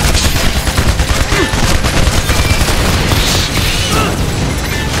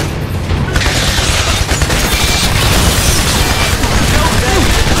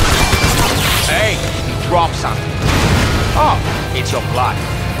 Drop something. Oh, it's your blood.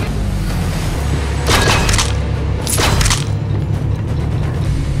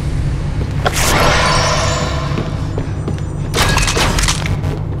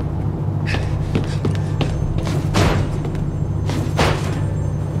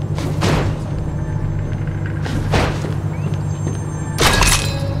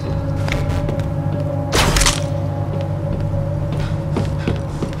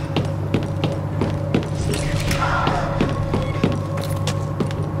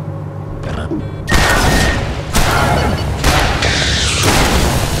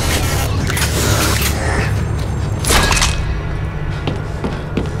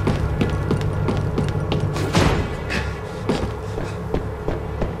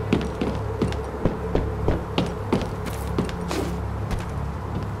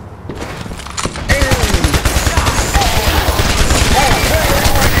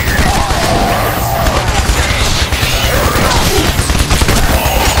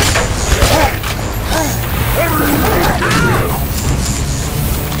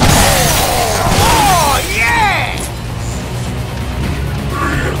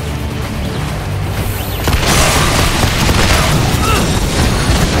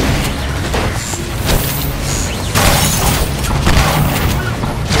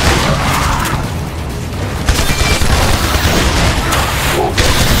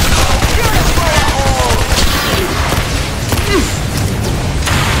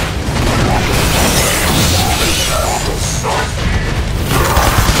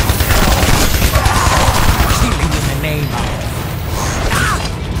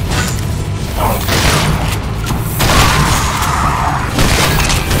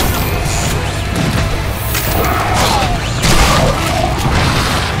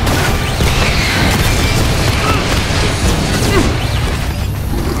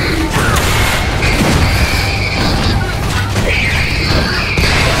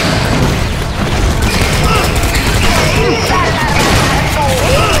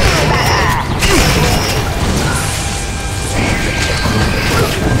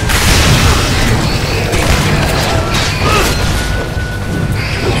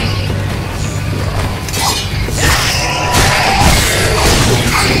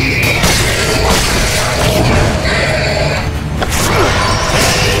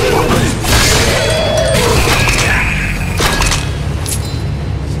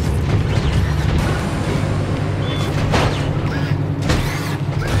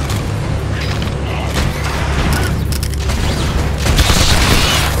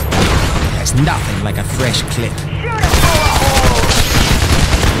 nothing like a fresh clip.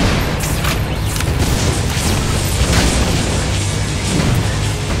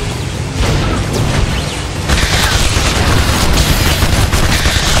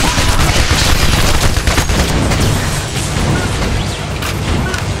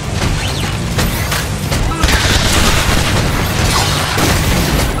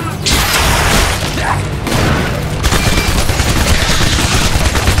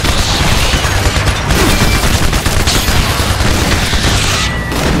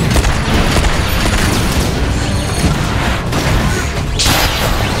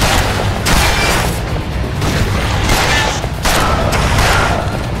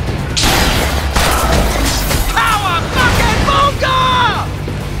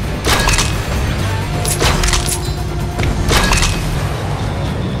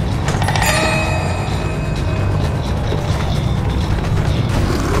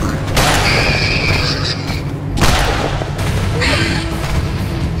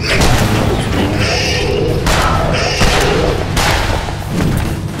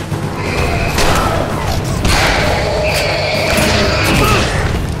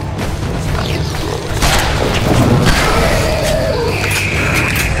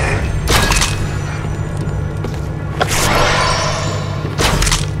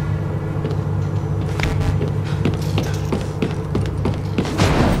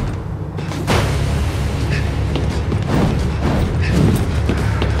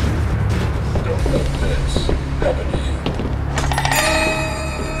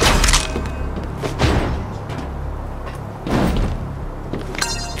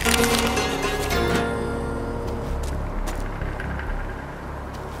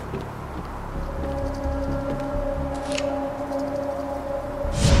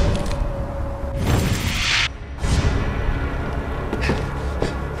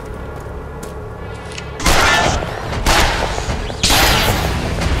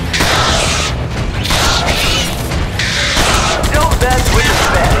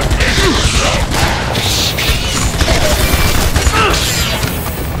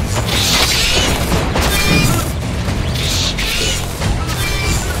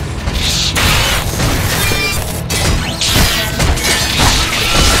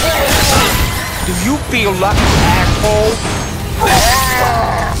 Do you feel lucky, asshole?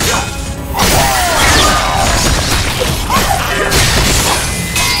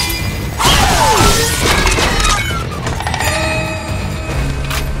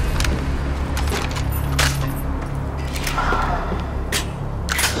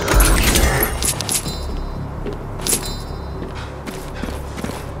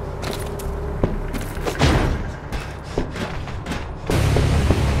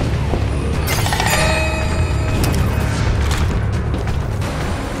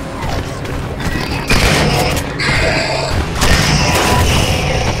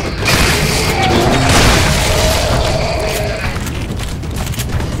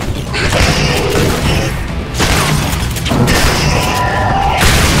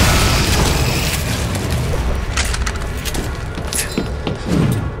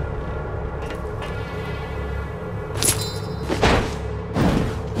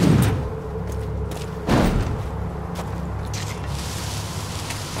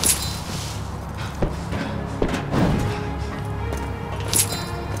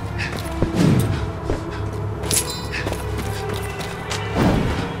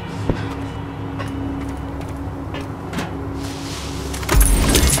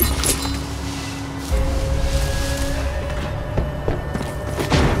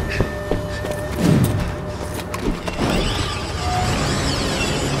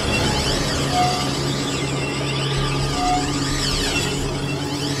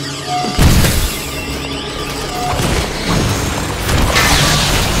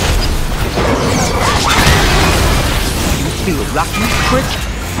 Feel lucky,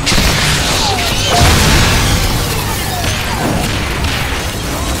 prick?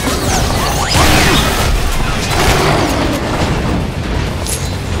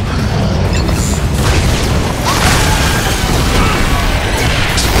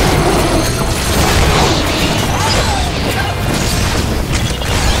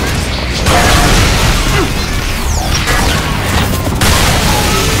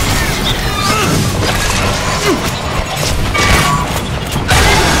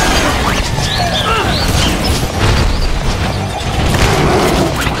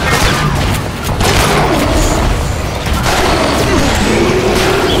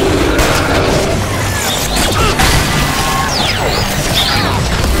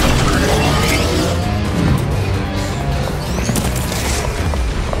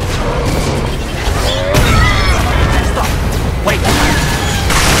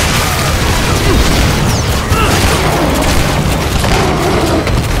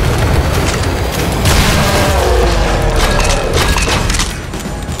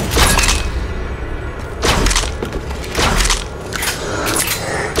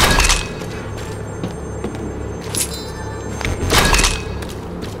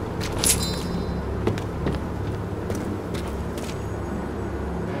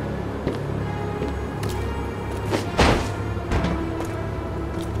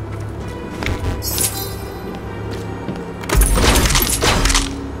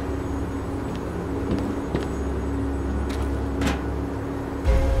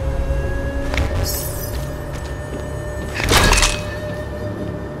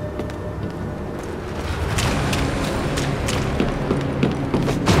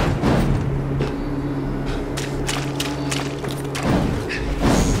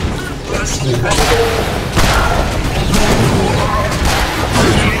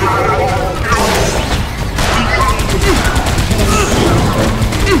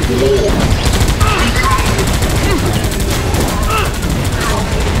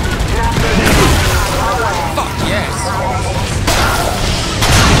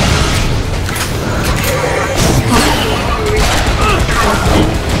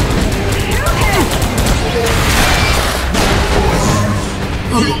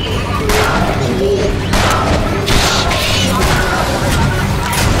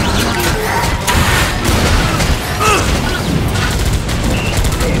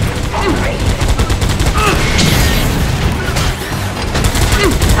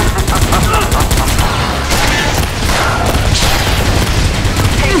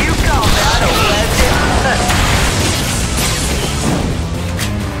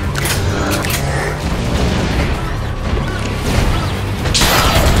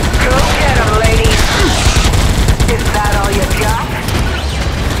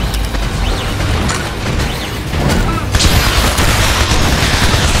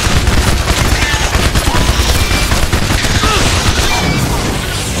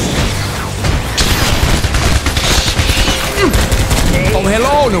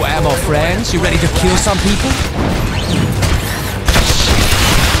 Hello, new ammo friends. You ready to kill some people?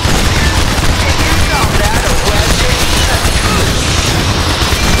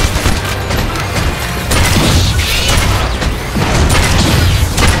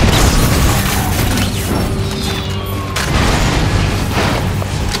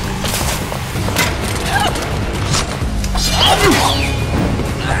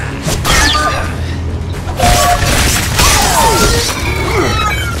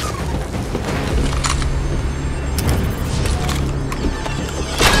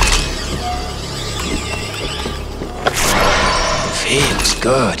 Feels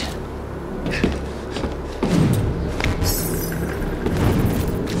good.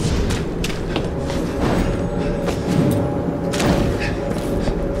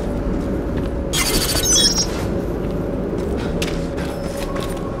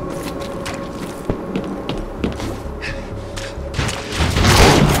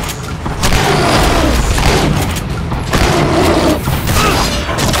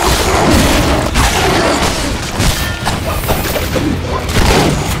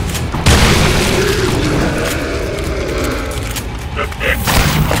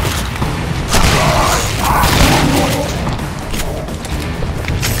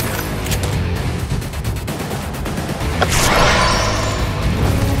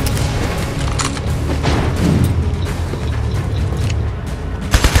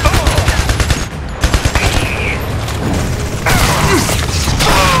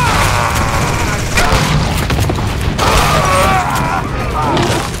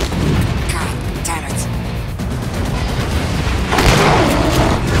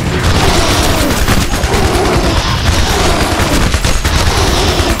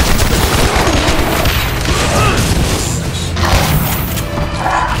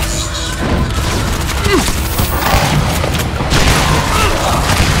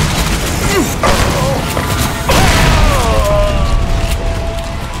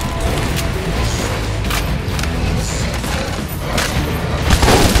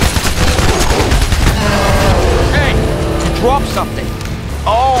 Drop something.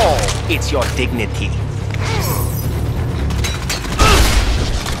 Oh, it's your dignity.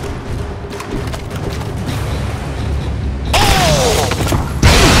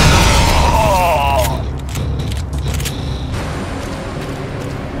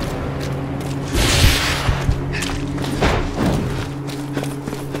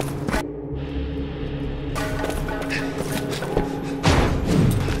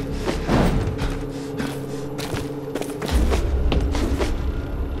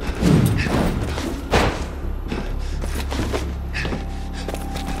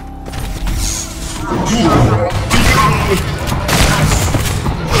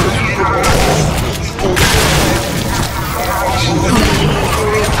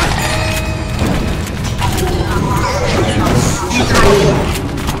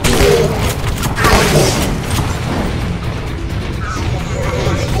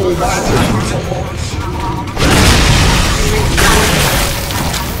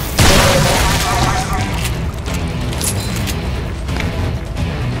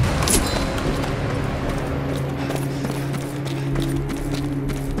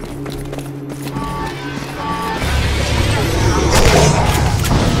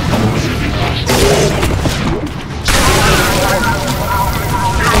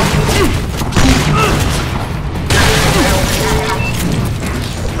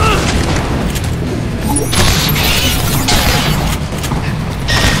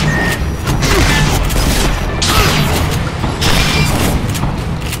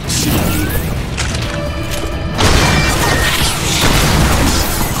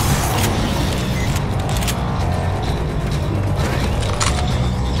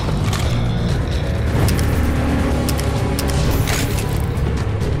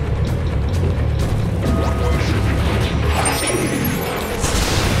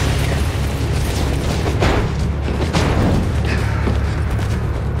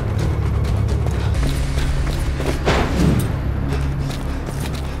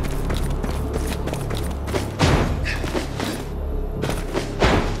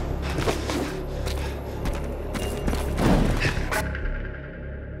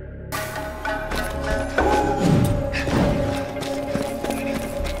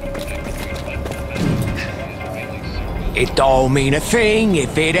 It don't mean a thing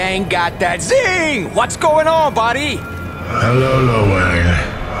if it ain't got that zing! What's going on, buddy? Hello, Lowang.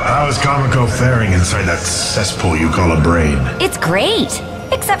 How is Comico faring inside that cesspool you call a brain? It's great!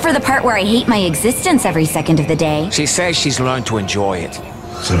 Except for the part where I hate my existence every second of the day. She says she's learned to enjoy it.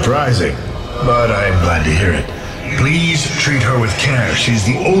 Surprising, but I'm glad to hear it. Please treat her with care. She's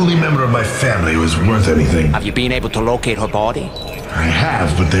the only member of my family who is worth anything. Have you been able to locate her body? I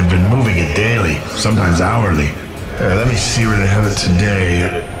have, but they've been moving it daily, sometimes hourly. Let me see where they have it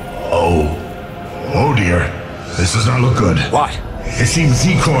today. Oh dear. This does not look good. What? It seems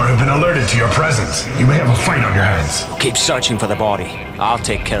Z-Corps have been alerted to your presence. You may have a fight on your hands. Keep searching for the body. I'll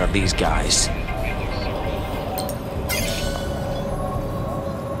take care of these guys.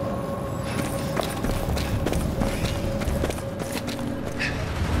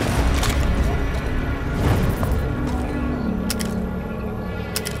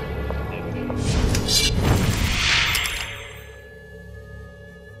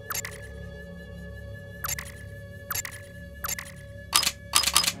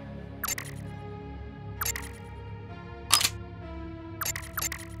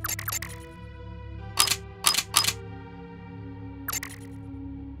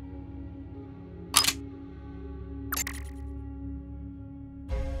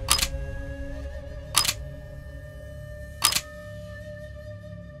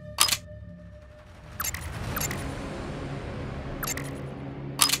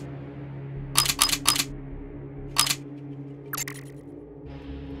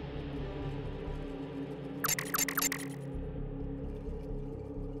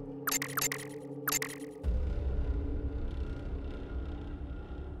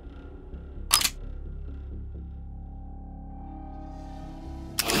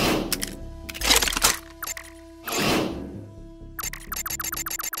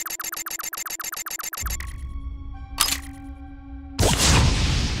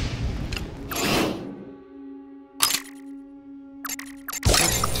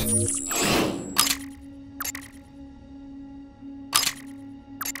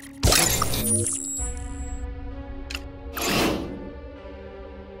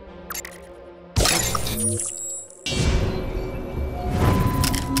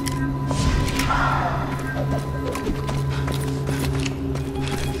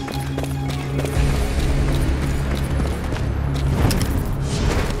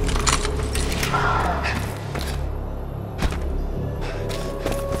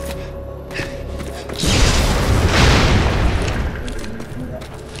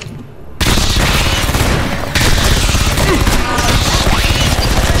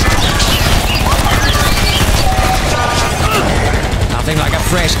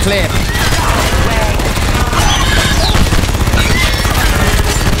 Fresh clip.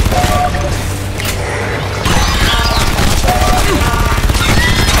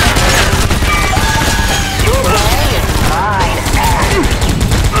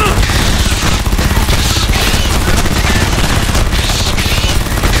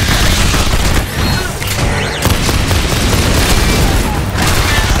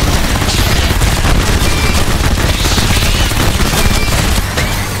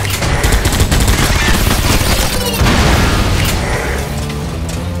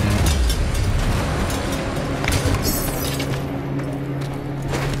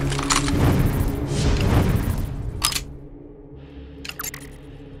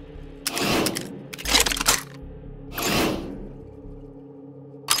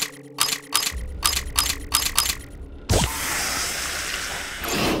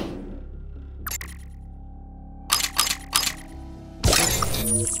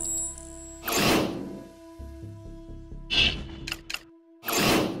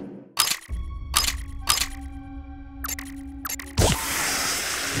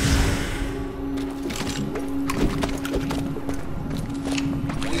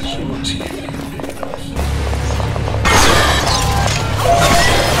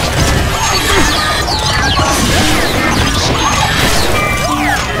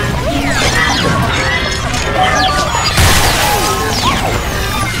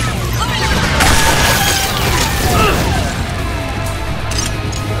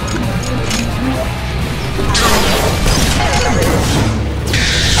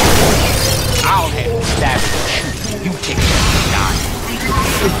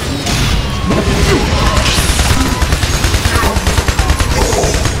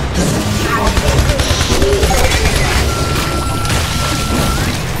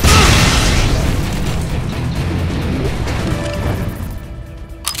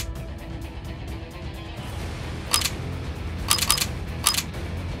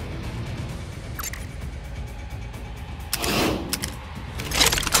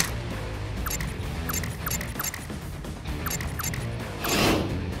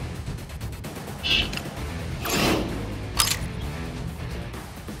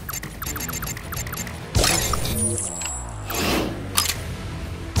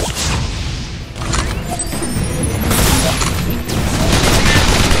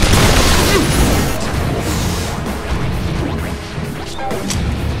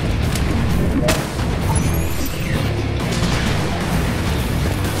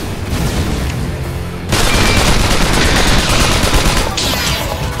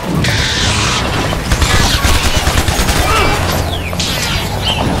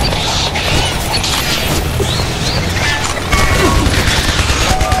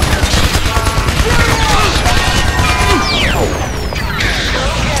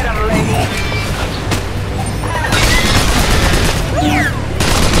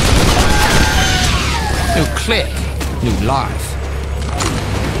 click, new life.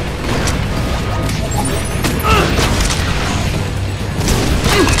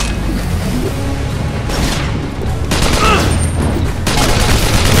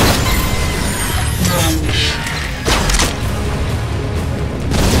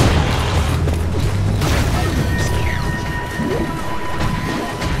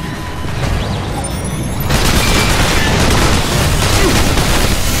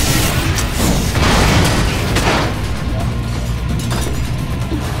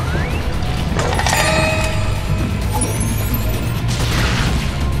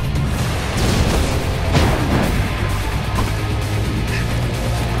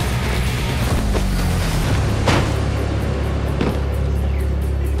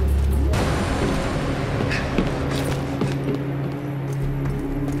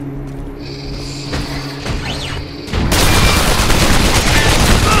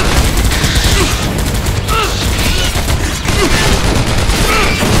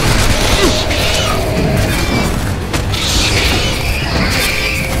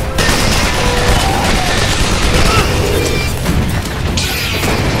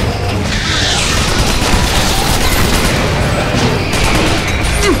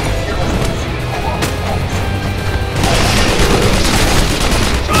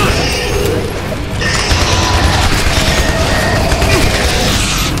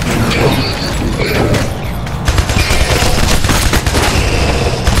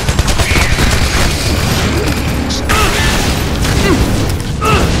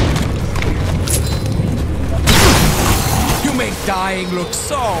 Dying looks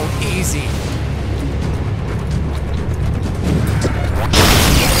so easy.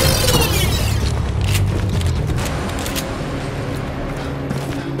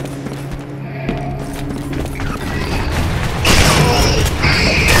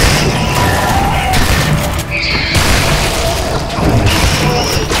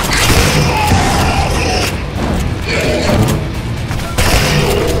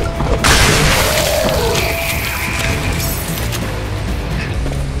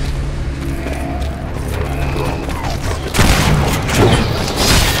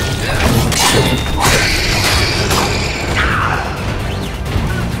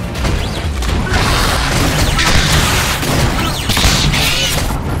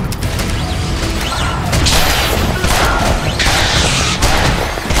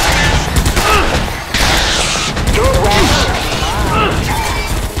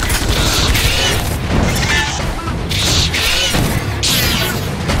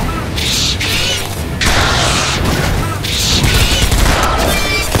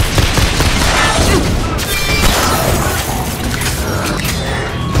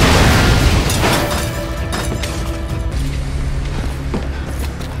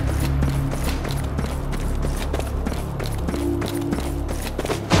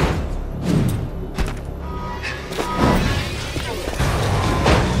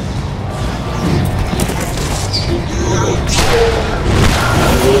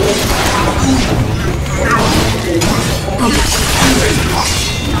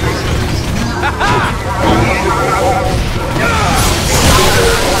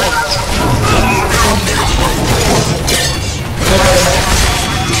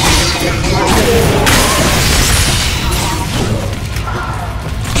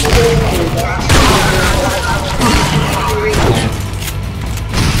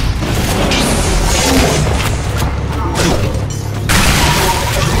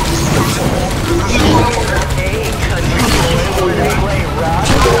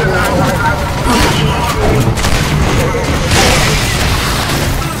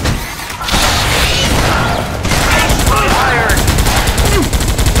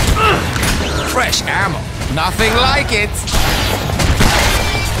 Fresh ammo. Nothing like it.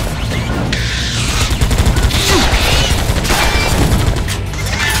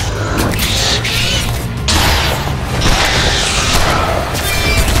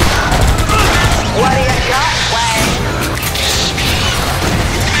 What do you got, Wang?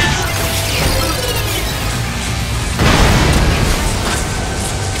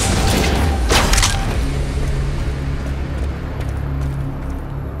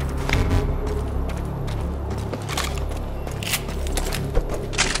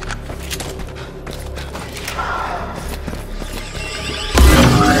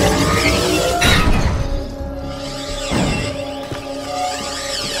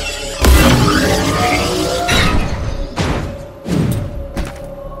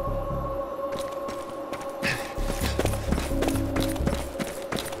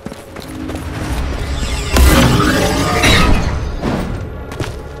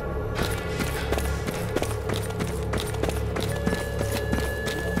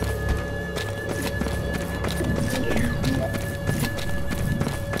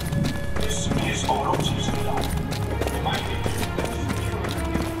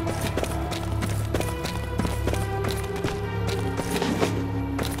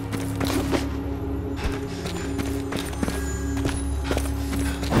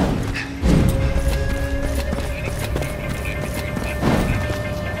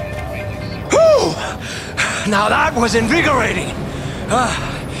 Now that was invigorating.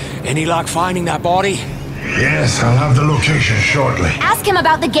 Any luck finding that body? Yes, I'll have the location shortly. Ask him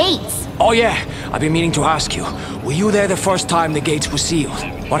about the gates. Oh yeah, I've been meaning to ask you. Were you there the first time the gates were sealed?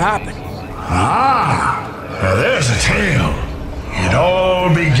 What happened? Now there's a tale. It all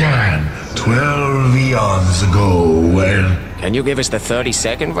began 12 eons ago when... Can you give us the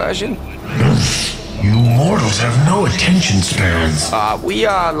 30-second version? You mortals have no attention spans. We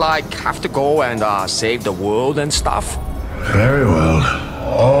have to go and save the world and stuff? Very well.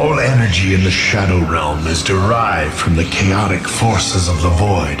 All energy in the Shadow Realm is derived from the chaotic forces of the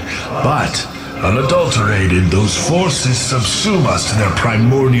Void. But, unadulterated, those forces subsume us to their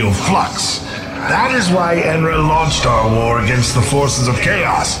primordial flux. That is why Enra launched our war against the forces of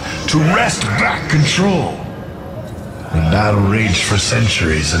chaos, to wrest back control. The battle raged for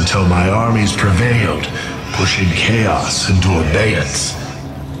centuries until my armies prevailed, pushing chaos into abeyance.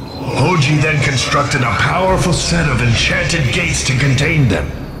 Hoji then constructed a powerful set of enchanted gates to contain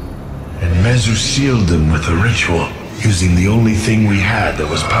them. And Mezu sealed them with a ritual, using the only thing we had that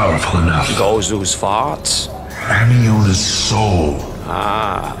was powerful enough. Gozu's farts? Amiona's soul.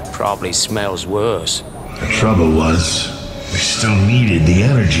 Probably smells worse. The trouble was, we still needed the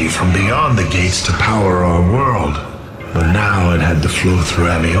energy from beyond the gates to power our world. But now it had to flow through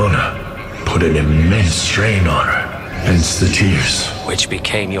Amiona, put an immense strain on her. Hence the tears. Which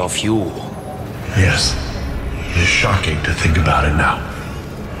became your fuel. Yes. It is shocking to think about it now.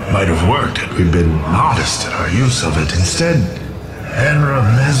 Might have worked had we been modest in our use of it. Instead, Enra,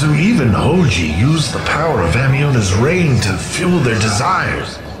 Mezu, even Hoji used the power of Amiona's reign to fuel their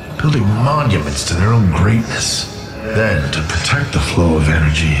desires, building monuments to their own greatness. Then, to protect the flow of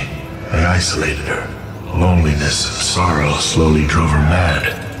energy, they isolated her. Loneliness and sorrow slowly drove her mad.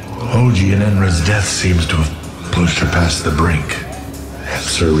 Hoji and Enra's death seems to have pushed her past the brink.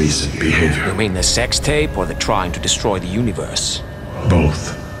 Hence her recent behavior. You mean the sex tape or the trying to destroy the universe?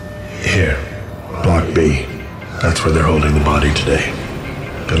 Both. Here. Block B. That's where they're holding the body today.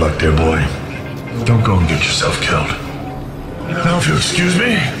 Good luck, dear boy. Don't go and get yourself killed. Now, if you'll excuse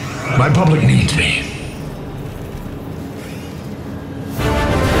me, my public needs me.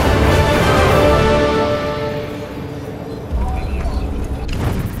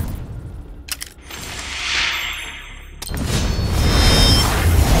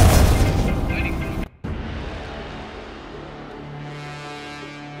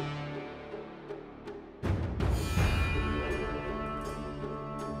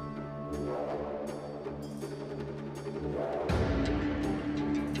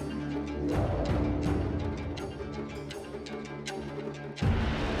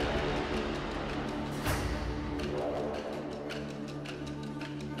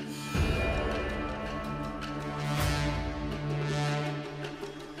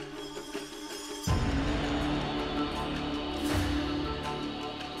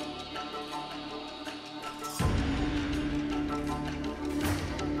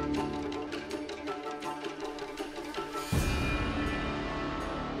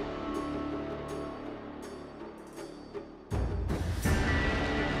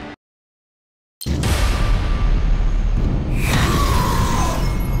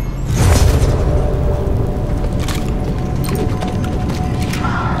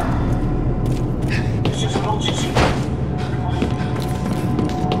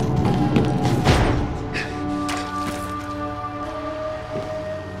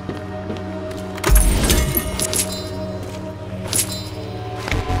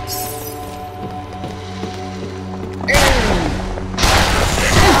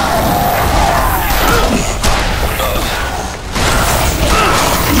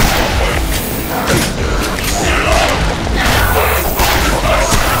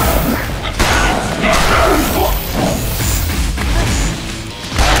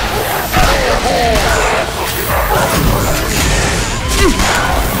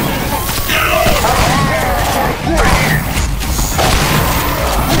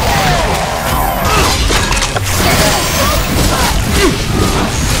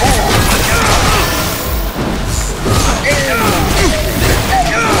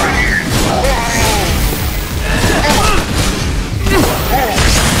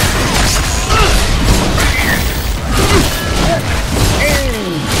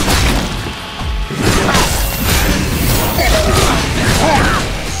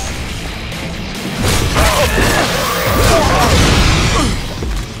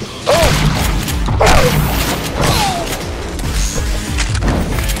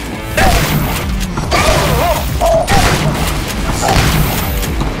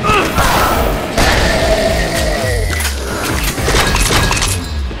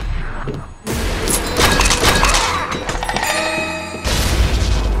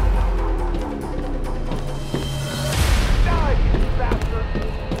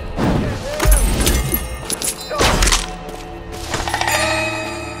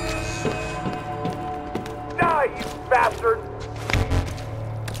 bastard!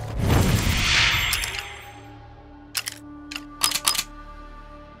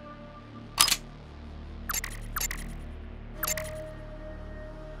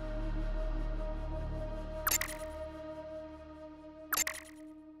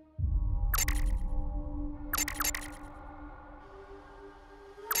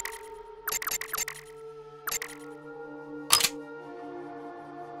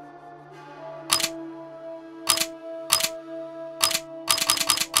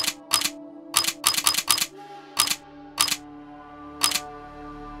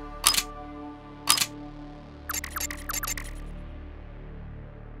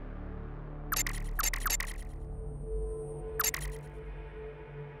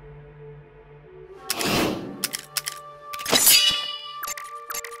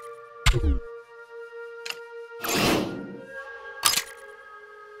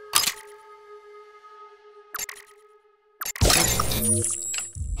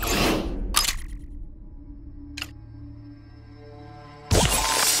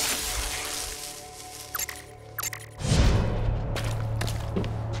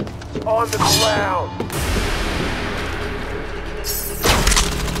 On the ground!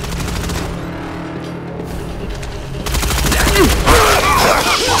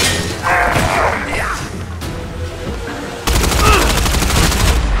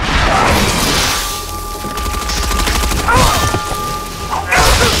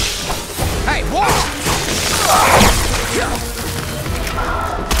 Hey, what?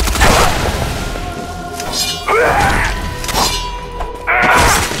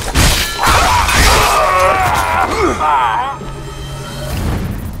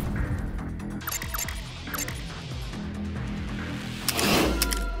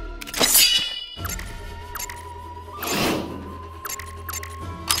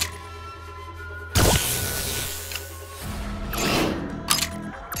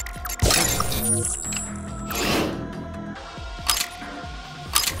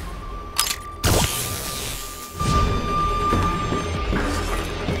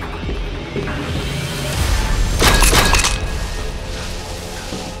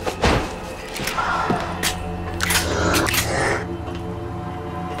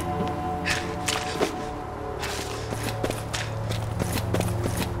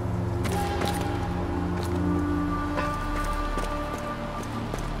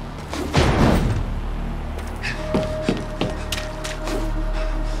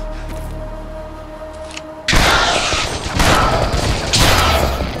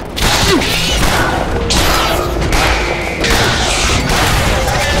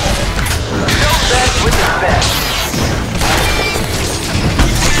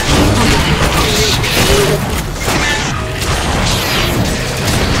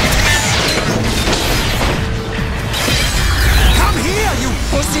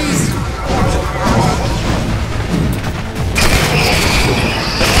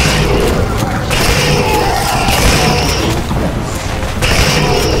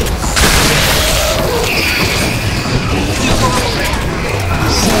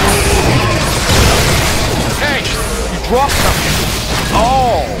 Drop something.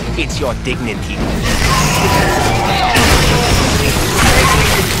 Oh, it's your dignity.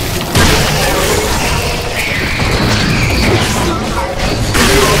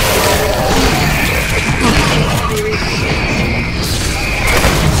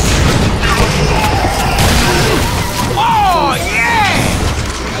 Oh, yeah!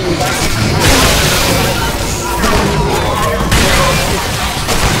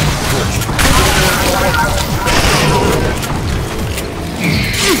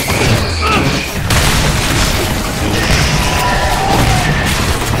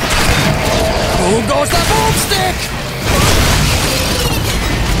 Who goes the boomstick?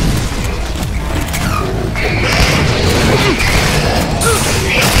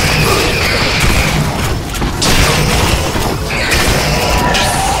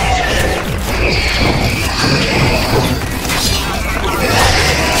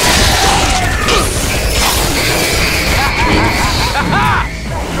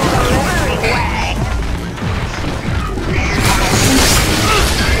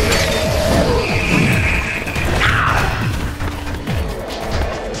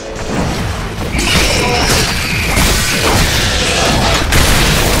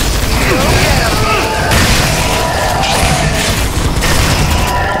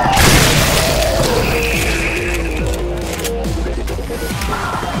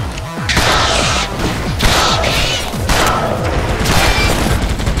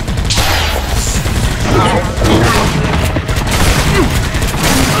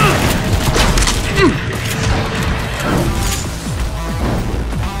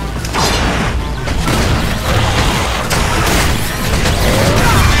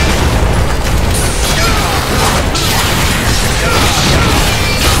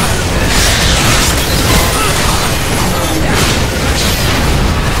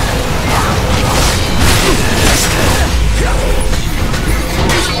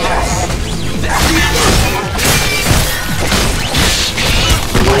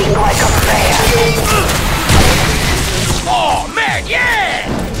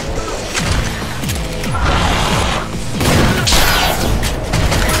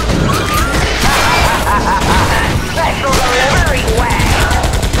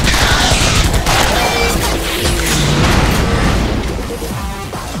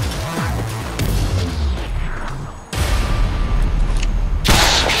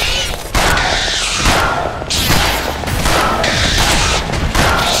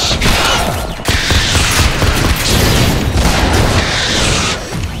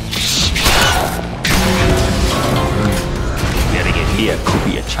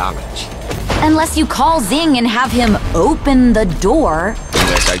 challenge. Unless you call Zing and have him open the door.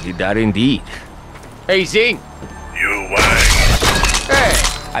 Yes, I did that indeed. Hey, Zing! You wang. Hey,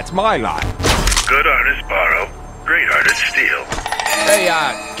 that's my line. Good artist borrow, great artist steal. Hey,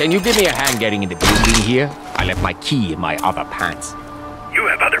 can you give me a hand getting in the building here? I left my key in my other pants. You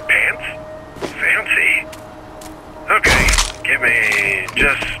have other pants? Fancy. Okay, give me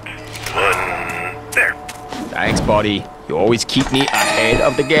just one. There. Thanks, buddy. You always keep me ahead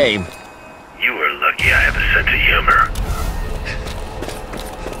of the game. You are lucky I have a sense of humor.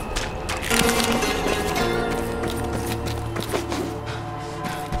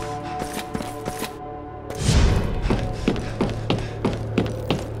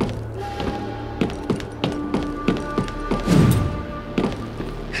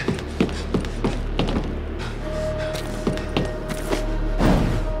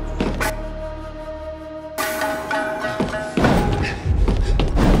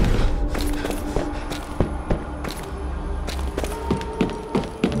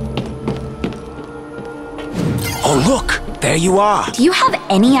 Oh, look! There you are! Do you have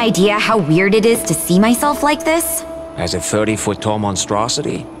any idea how weird it is to see myself like this? As a 30-foot-tall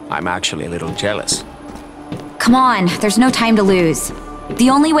monstrosity, I'm actually a little jealous. Come on, there's no time to lose. The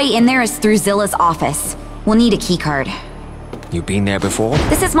only way in there is through Zilla's office. We'll need a keycard. You been there before?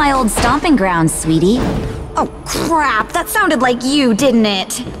 This is my old stomping grounds, sweetie. Oh crap, that sounded like you, didn't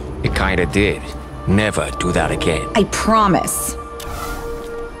it? It kinda did. Never do that again. I promise.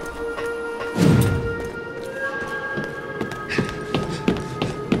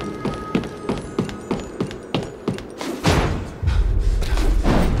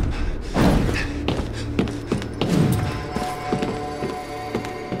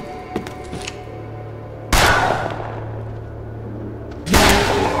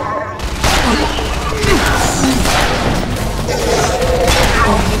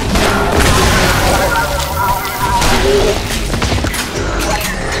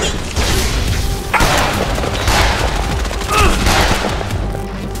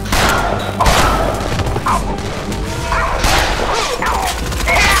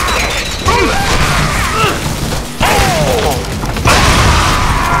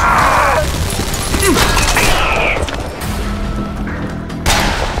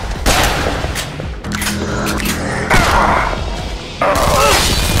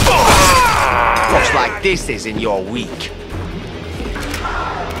 This isn't your week.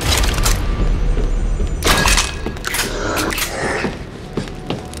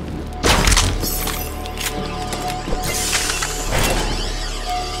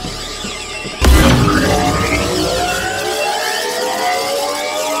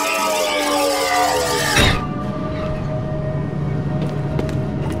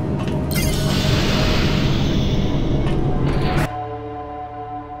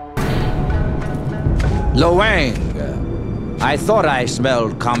 Lo Wang, I thought I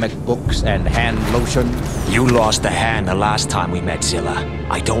smelled comic books and hand lotion. You lost a hand the last time we met, Zilla.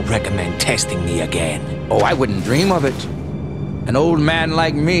 I don't recommend testing me again. Oh, I wouldn't dream of it. An old man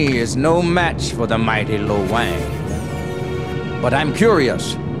like me is no match for the mighty Lo Wang. But I'm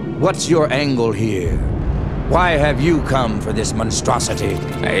curious, what's your angle here? Why have you come for this monstrosity?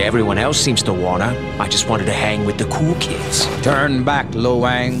 Hey, everyone else seems to wanna. I just wanted to hang with the cool kids. Turn back, Lo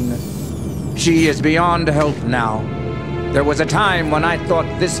Wang. She is beyond help now. There was a time when I thought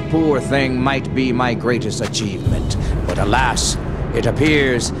this poor thing might be my greatest achievement. But alas, it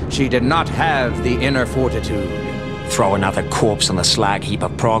appears she did not have the inner fortitude. Throw another corpse on the slag heap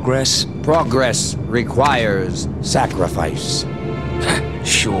of progress? Progress requires sacrifice.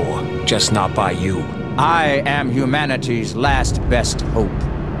 Sure, just not by you. I am humanity's last best hope.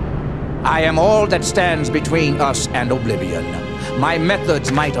 I am all that stands between us and oblivion. My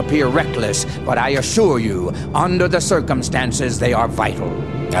methods might appear reckless, but I assure you, under the circumstances, they are vital.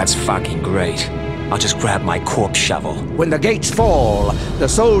 That's fucking great. I'll just grab my corpse shovel. When the gates fall, the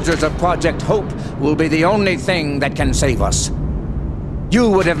soldiers of Project Hope will be the only thing that can save us. You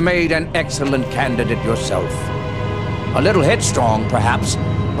would have made an excellent candidate yourself. A little headstrong, perhaps,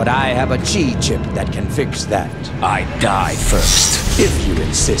 but I have a chi chip that can fix that. I die first. If you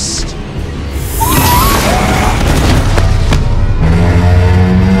insist.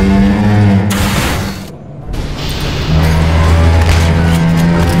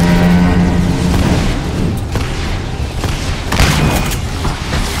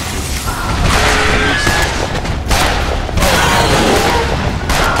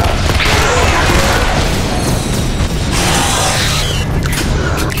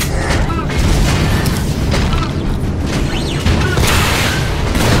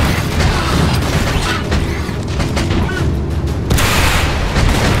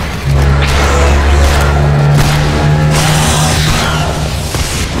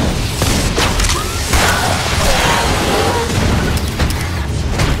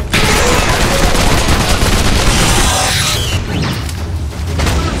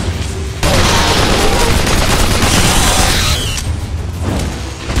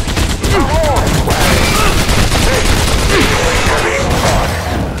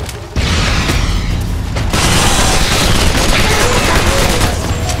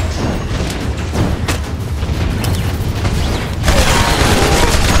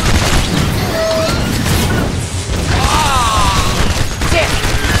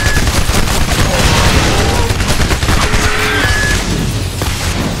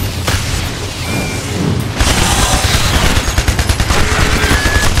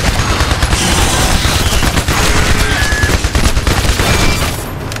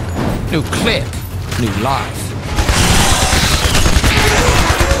 New clip, new life.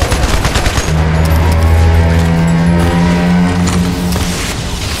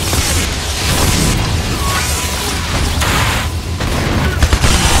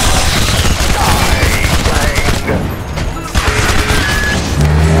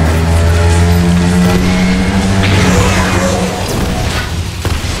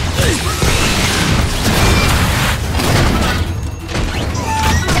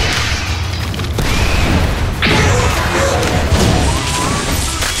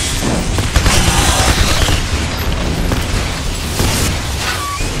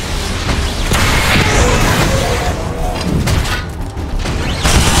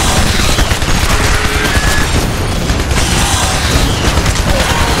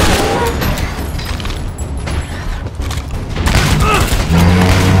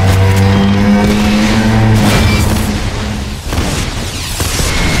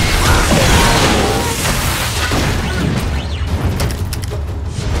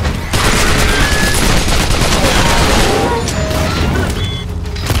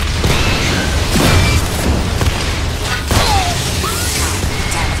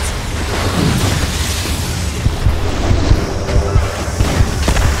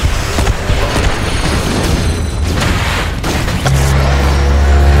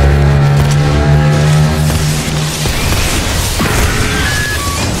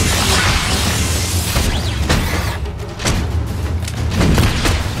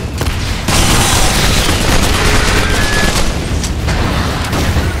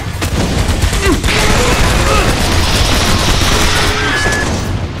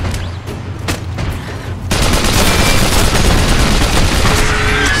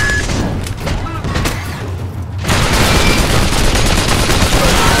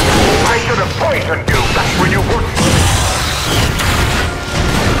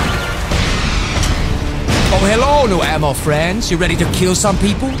 Oh, hello, new ammo friends. You ready to kill some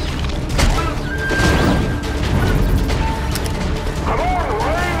people?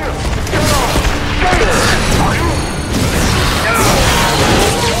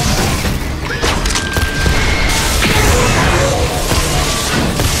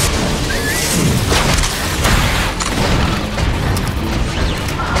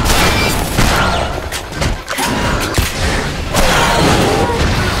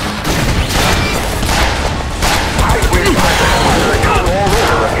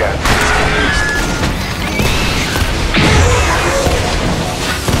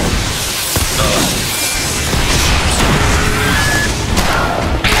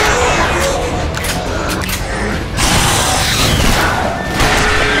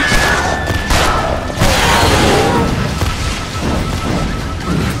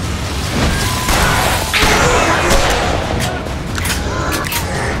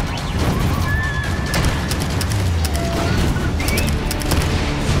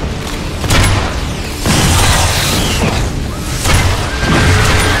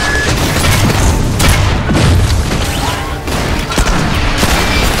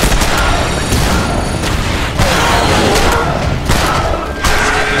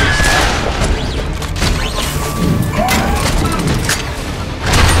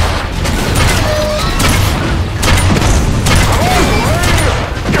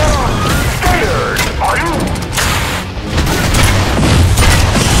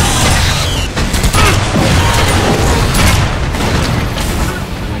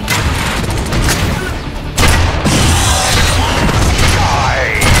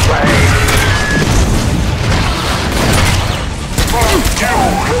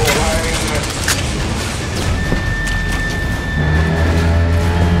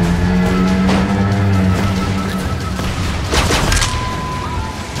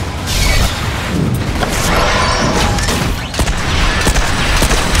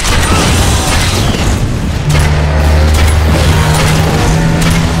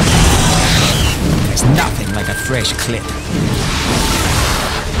 Fresh clip.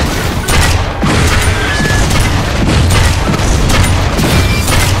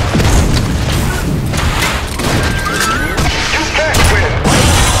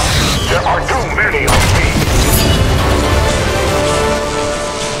 There are too many of me.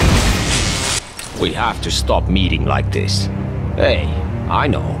 We have to stop meeting like this. Hey, I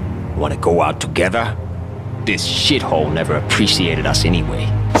know. Want to go out together? This shithole never appreciated us anyway.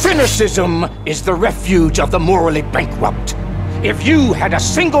 Cynicism is the refuge of the morally bankrupt. If you had a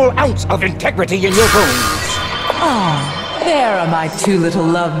single ounce of integrity in your bones... Ah, there are my two little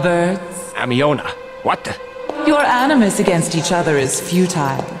lovebirds. Amiona, what the... Your animus against each other is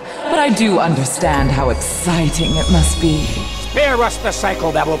futile, but I do understand how exciting it must be. Spare us the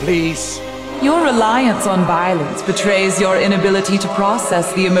psychobabble, please. Your reliance on violence betrays your inability to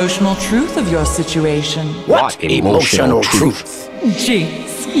process the emotional truth of your situation. What emotional truth?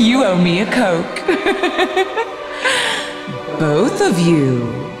 Jinx, you owe me a Coke. Both of you.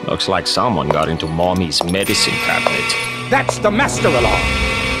 Looks like someone got into Mommy's medicine cabinet. That's the master alarm.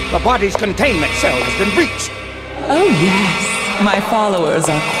 The body's containment cell has been breached. Oh yes, my followers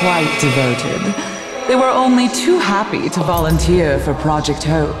are quite devoted. They were only too happy to volunteer for Project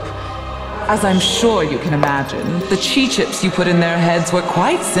Hope. As I'm sure you can imagine, the chi chips you put in their heads were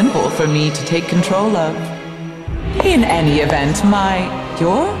quite simple for me to take control of. In any event, our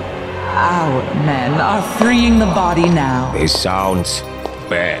men are freeing the body now. This sounds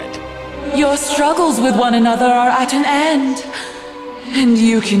bad. Your struggles with one another are at an end. And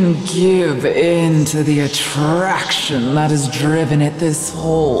you can give in to the attraction that has driven it this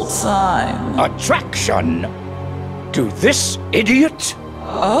whole time. Attraction? To this idiot?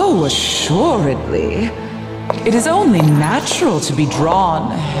 Oh, assuredly. It is only natural to be drawn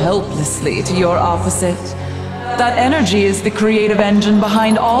helplessly to your opposite. That energy is the creative engine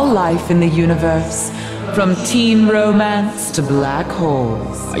behind all life in the universe, from teen romance to black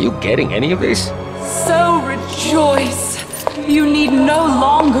holes. Are you getting any of this? So rejoice! You need no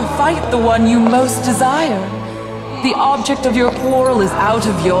longer fight the one you most desire. The object of your quarrel is out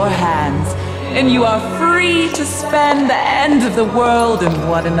of your hands, and you are free to spend the end of the world in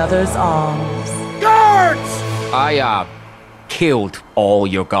one another's arms. Guards! I, killed all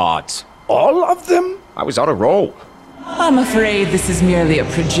your guards. All of them? I was on a roll. I'm afraid this is merely a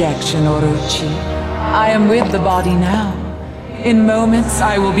projection, Orochi. I am with the body now. In moments,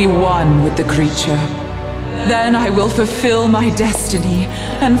 I will be one with the creature. Then I will fulfill my destiny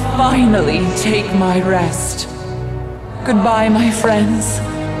and finally take my rest. Goodbye, my friends.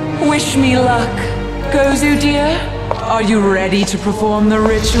 Wish me luck. Gozu, dear, are you ready to perform the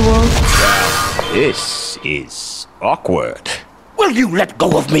ritual? This is awkward. Will you let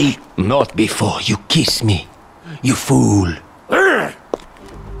go of me? Not before you kiss me, you fool. Urgh!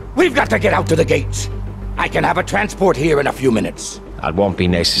 We've got to get out to the gates. I can have a transport here in a few minutes. That won't be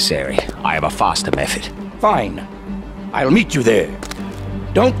necessary. I have a faster method. Fine. I'll meet you there.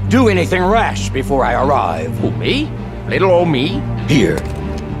 Don't do anything rash before I arrive. Who, me? Little old me? Here.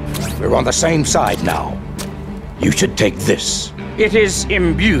 We're on the same side now. You should take this. It is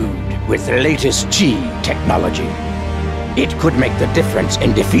imbued with the latest Chi technology. It could make the difference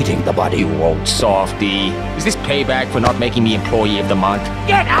in defeating the body. You old softy. Is this payback for not making me Employee of the Month?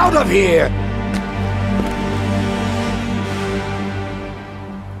 Get out of here!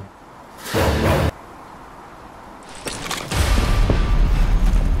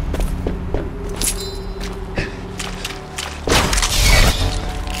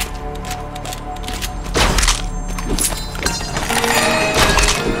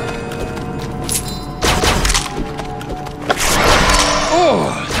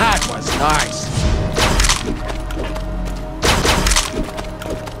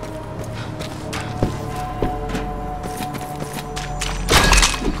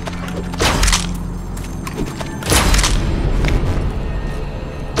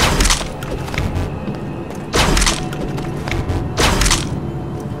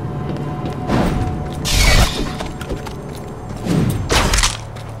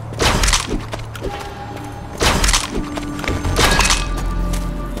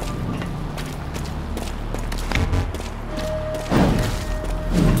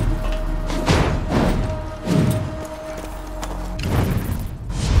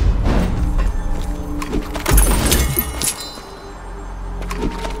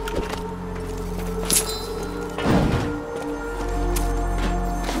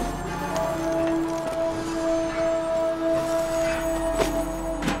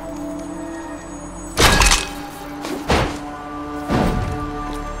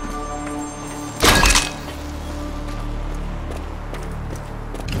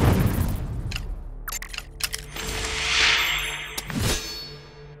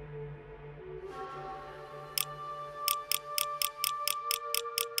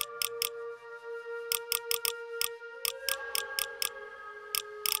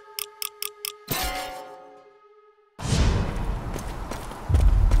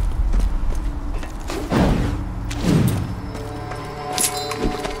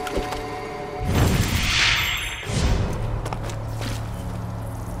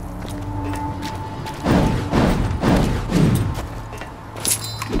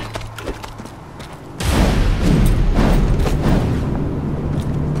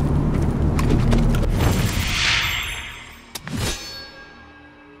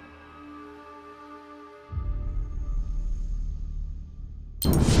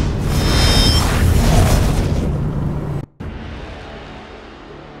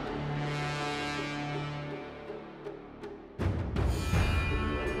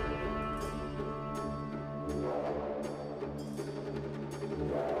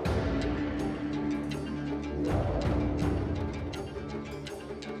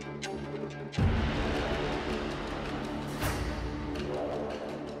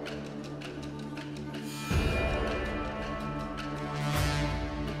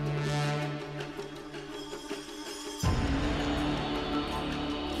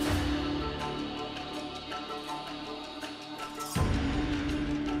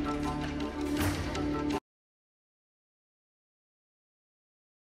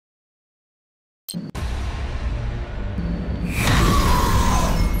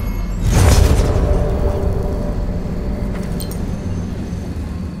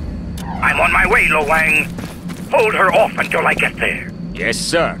 on my way, Lo Wang. Hold her off until I get there. Yes,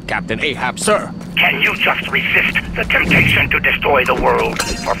 sir, Captain Ahab, sir. Can you just resist the temptation to destroy the world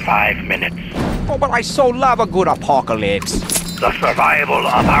for 5 minutes? Oh, but I so love a good apocalypse. The survival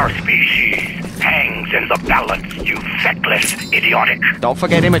of our species hangs in the balance, you feckless idiotic. Don't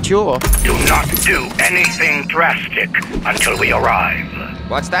forget immature. Do not do anything drastic until we arrive.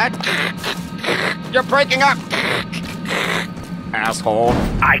 What's that? You're breaking up. Asshole.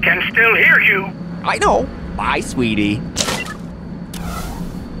 I can still hear you. I know. Bye, sweetie.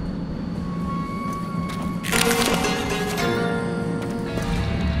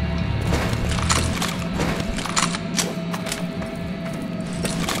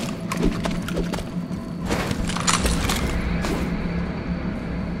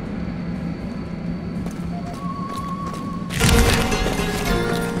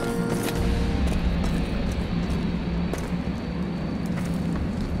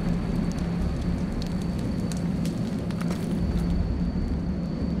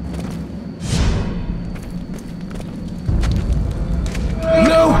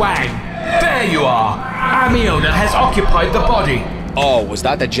 There you are! Amiona has occupied the body. Oh, was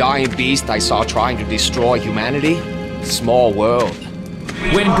that the giant beast I saw trying to destroy humanity? Small world.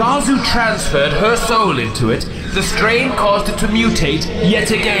 When Gazu transferred her soul into it, the strain caused it to mutate yet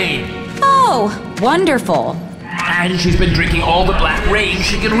again. Oh, wonderful. And she's been drinking all the black rain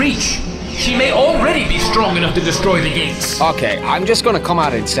she can reach. She may already be strong enough to destroy the gates. Okay, I'm just gonna come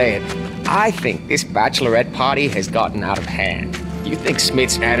out and say it. I think this bachelorette party has gotten out of hand. You think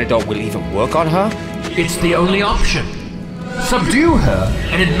Smith's antidote will even work on her? It's the only option. Subdue her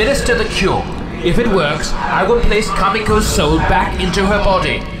and administer the cure. If it works, I will place Kamiko's soul back into her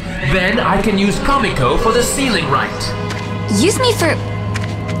body. Then I can use Kamiko for the sealing rite. Use me for...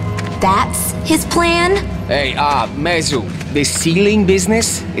 That's his plan? Hey, Mezu, this sealing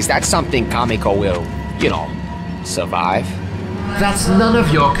business, is that something Kamiko will, you know, survive? That's none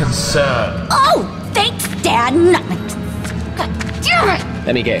of your concern. Oh, thanks, Dad.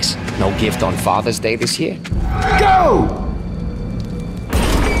 Let me guess, no gift on Father's Day this year? Go!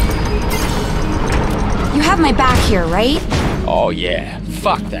 You have my back here, right? Oh yeah,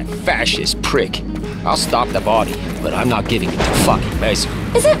 fuck that fascist prick. I'll stop the body, but I'm not giving it to fucking Mezu.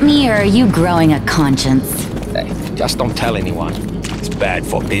 Is it me or are you growing a conscience? Hey, just don't tell anyone. It's bad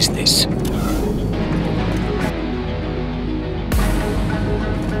for business.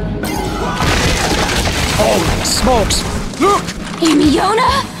 Holy smokes! Look!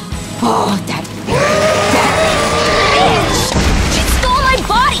 Amiona? Oh, that bitch! She stole my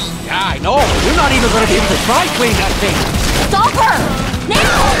body! Yeah, I know. You're not even gonna be able to try clean that thing. Stop her! Now!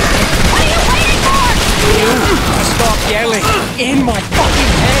 What are you waiting for? You stop yelling in my fucking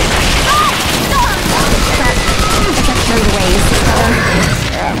head! Stop! I got carried away. Is this better?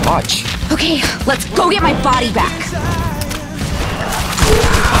 Yeah, much. Okay, let's go get my body back.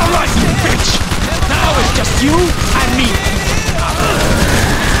 Alright, you bitch! Now it's just you and me.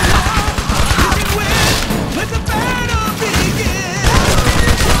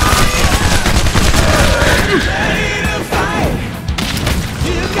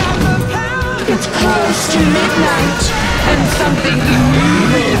 It's close to midnight, and something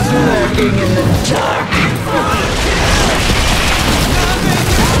evil is lurking in the dark.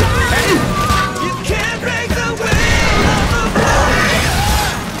 You can't break the will of the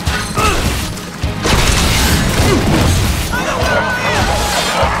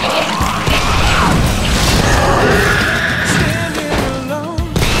standing alone,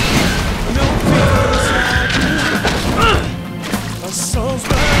 no fears like you. Our souls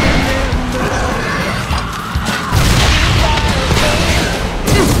burning in the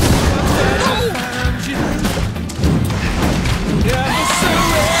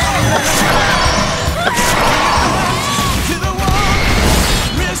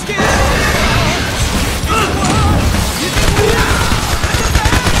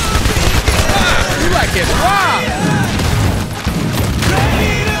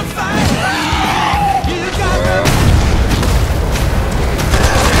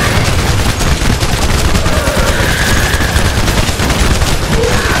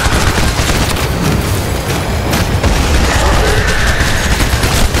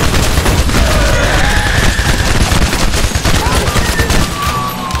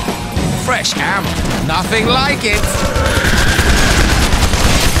Fresh ammo. Nothing like it.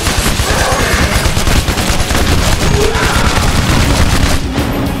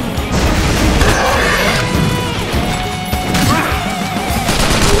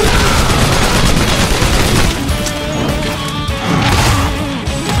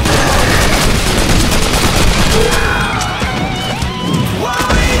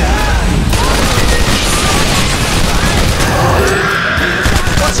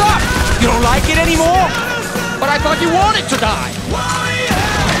 Everybody wanted to die!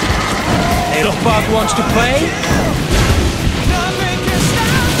 Little Bug wants to play?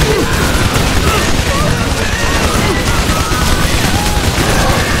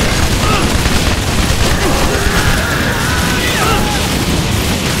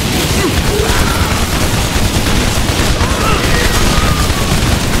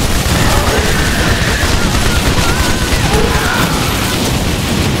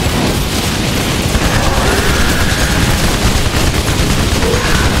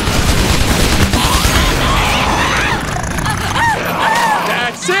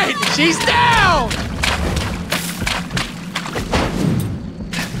 That's it! She's down!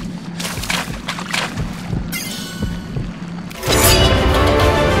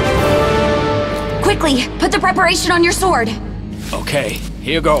 Quickly, put the preparation on your sword. Okay,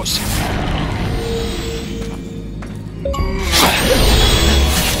 here goes.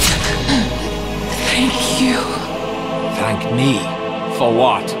 Thank you. Thank me? For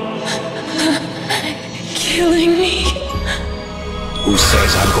what? Killing me. Who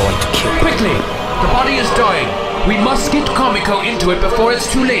says I'm going to kill you? Quickly! The body is dying. We must get Kamiko into it before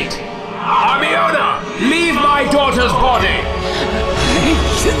it's too late. Amiona! Leave my daughter's body!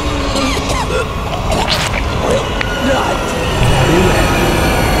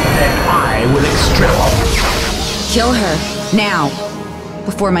 Then I will extract. Kill her, now,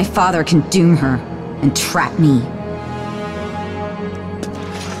 before my father can doom her and trap me.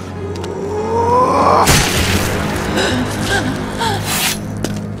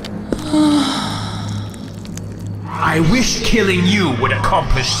 I wish killing you would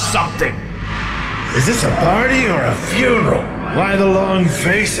accomplish something. Is this a party or a funeral? Why the long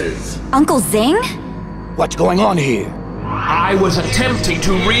faces? Uncle Zing? What's going on here? I was attempting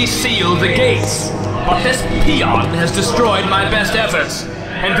to reseal the gates, but this peon has destroyed my best efforts,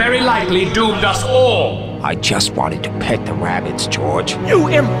 and very likely doomed us all. I just wanted to pet the rabbits, George. You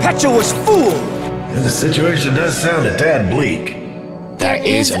impetuous fool! The situation does sound a tad bleak. There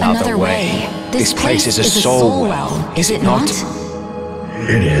is another way. This place is a soul well, is it not?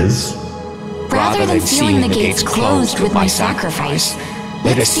 It is. Rather than sealing the gates closed with my sacrifice,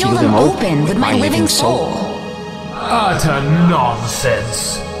 let us seal them open with my living soul. Utter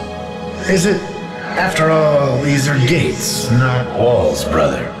nonsense. Is it? After all, these are gates, not walls,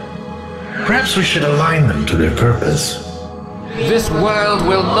 brother. Perhaps we should align them to their purpose. This world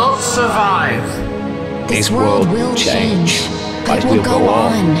will not survive. This world will change, but it will go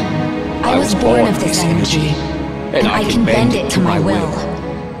on. I was born of this energy, and I can bend it to my will.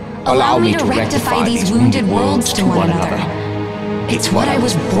 Allow me to rectify these wounded worlds to one another. It's what I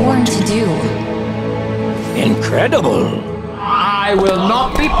was born to do. Incredible! I will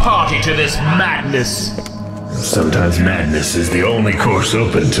not be party to this madness. Sometimes madness is the only course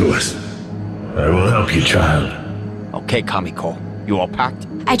open to us. I will help you, child. Okay, Kamiko. You all packed?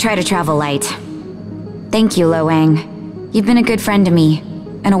 I try to travel light. Thank you, Lo Wang. You've been a good friend to me,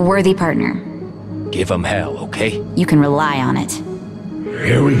 and a worthy partner. Give 'em hell, okay? You can rely on it.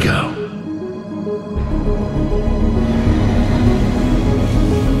 Here we go.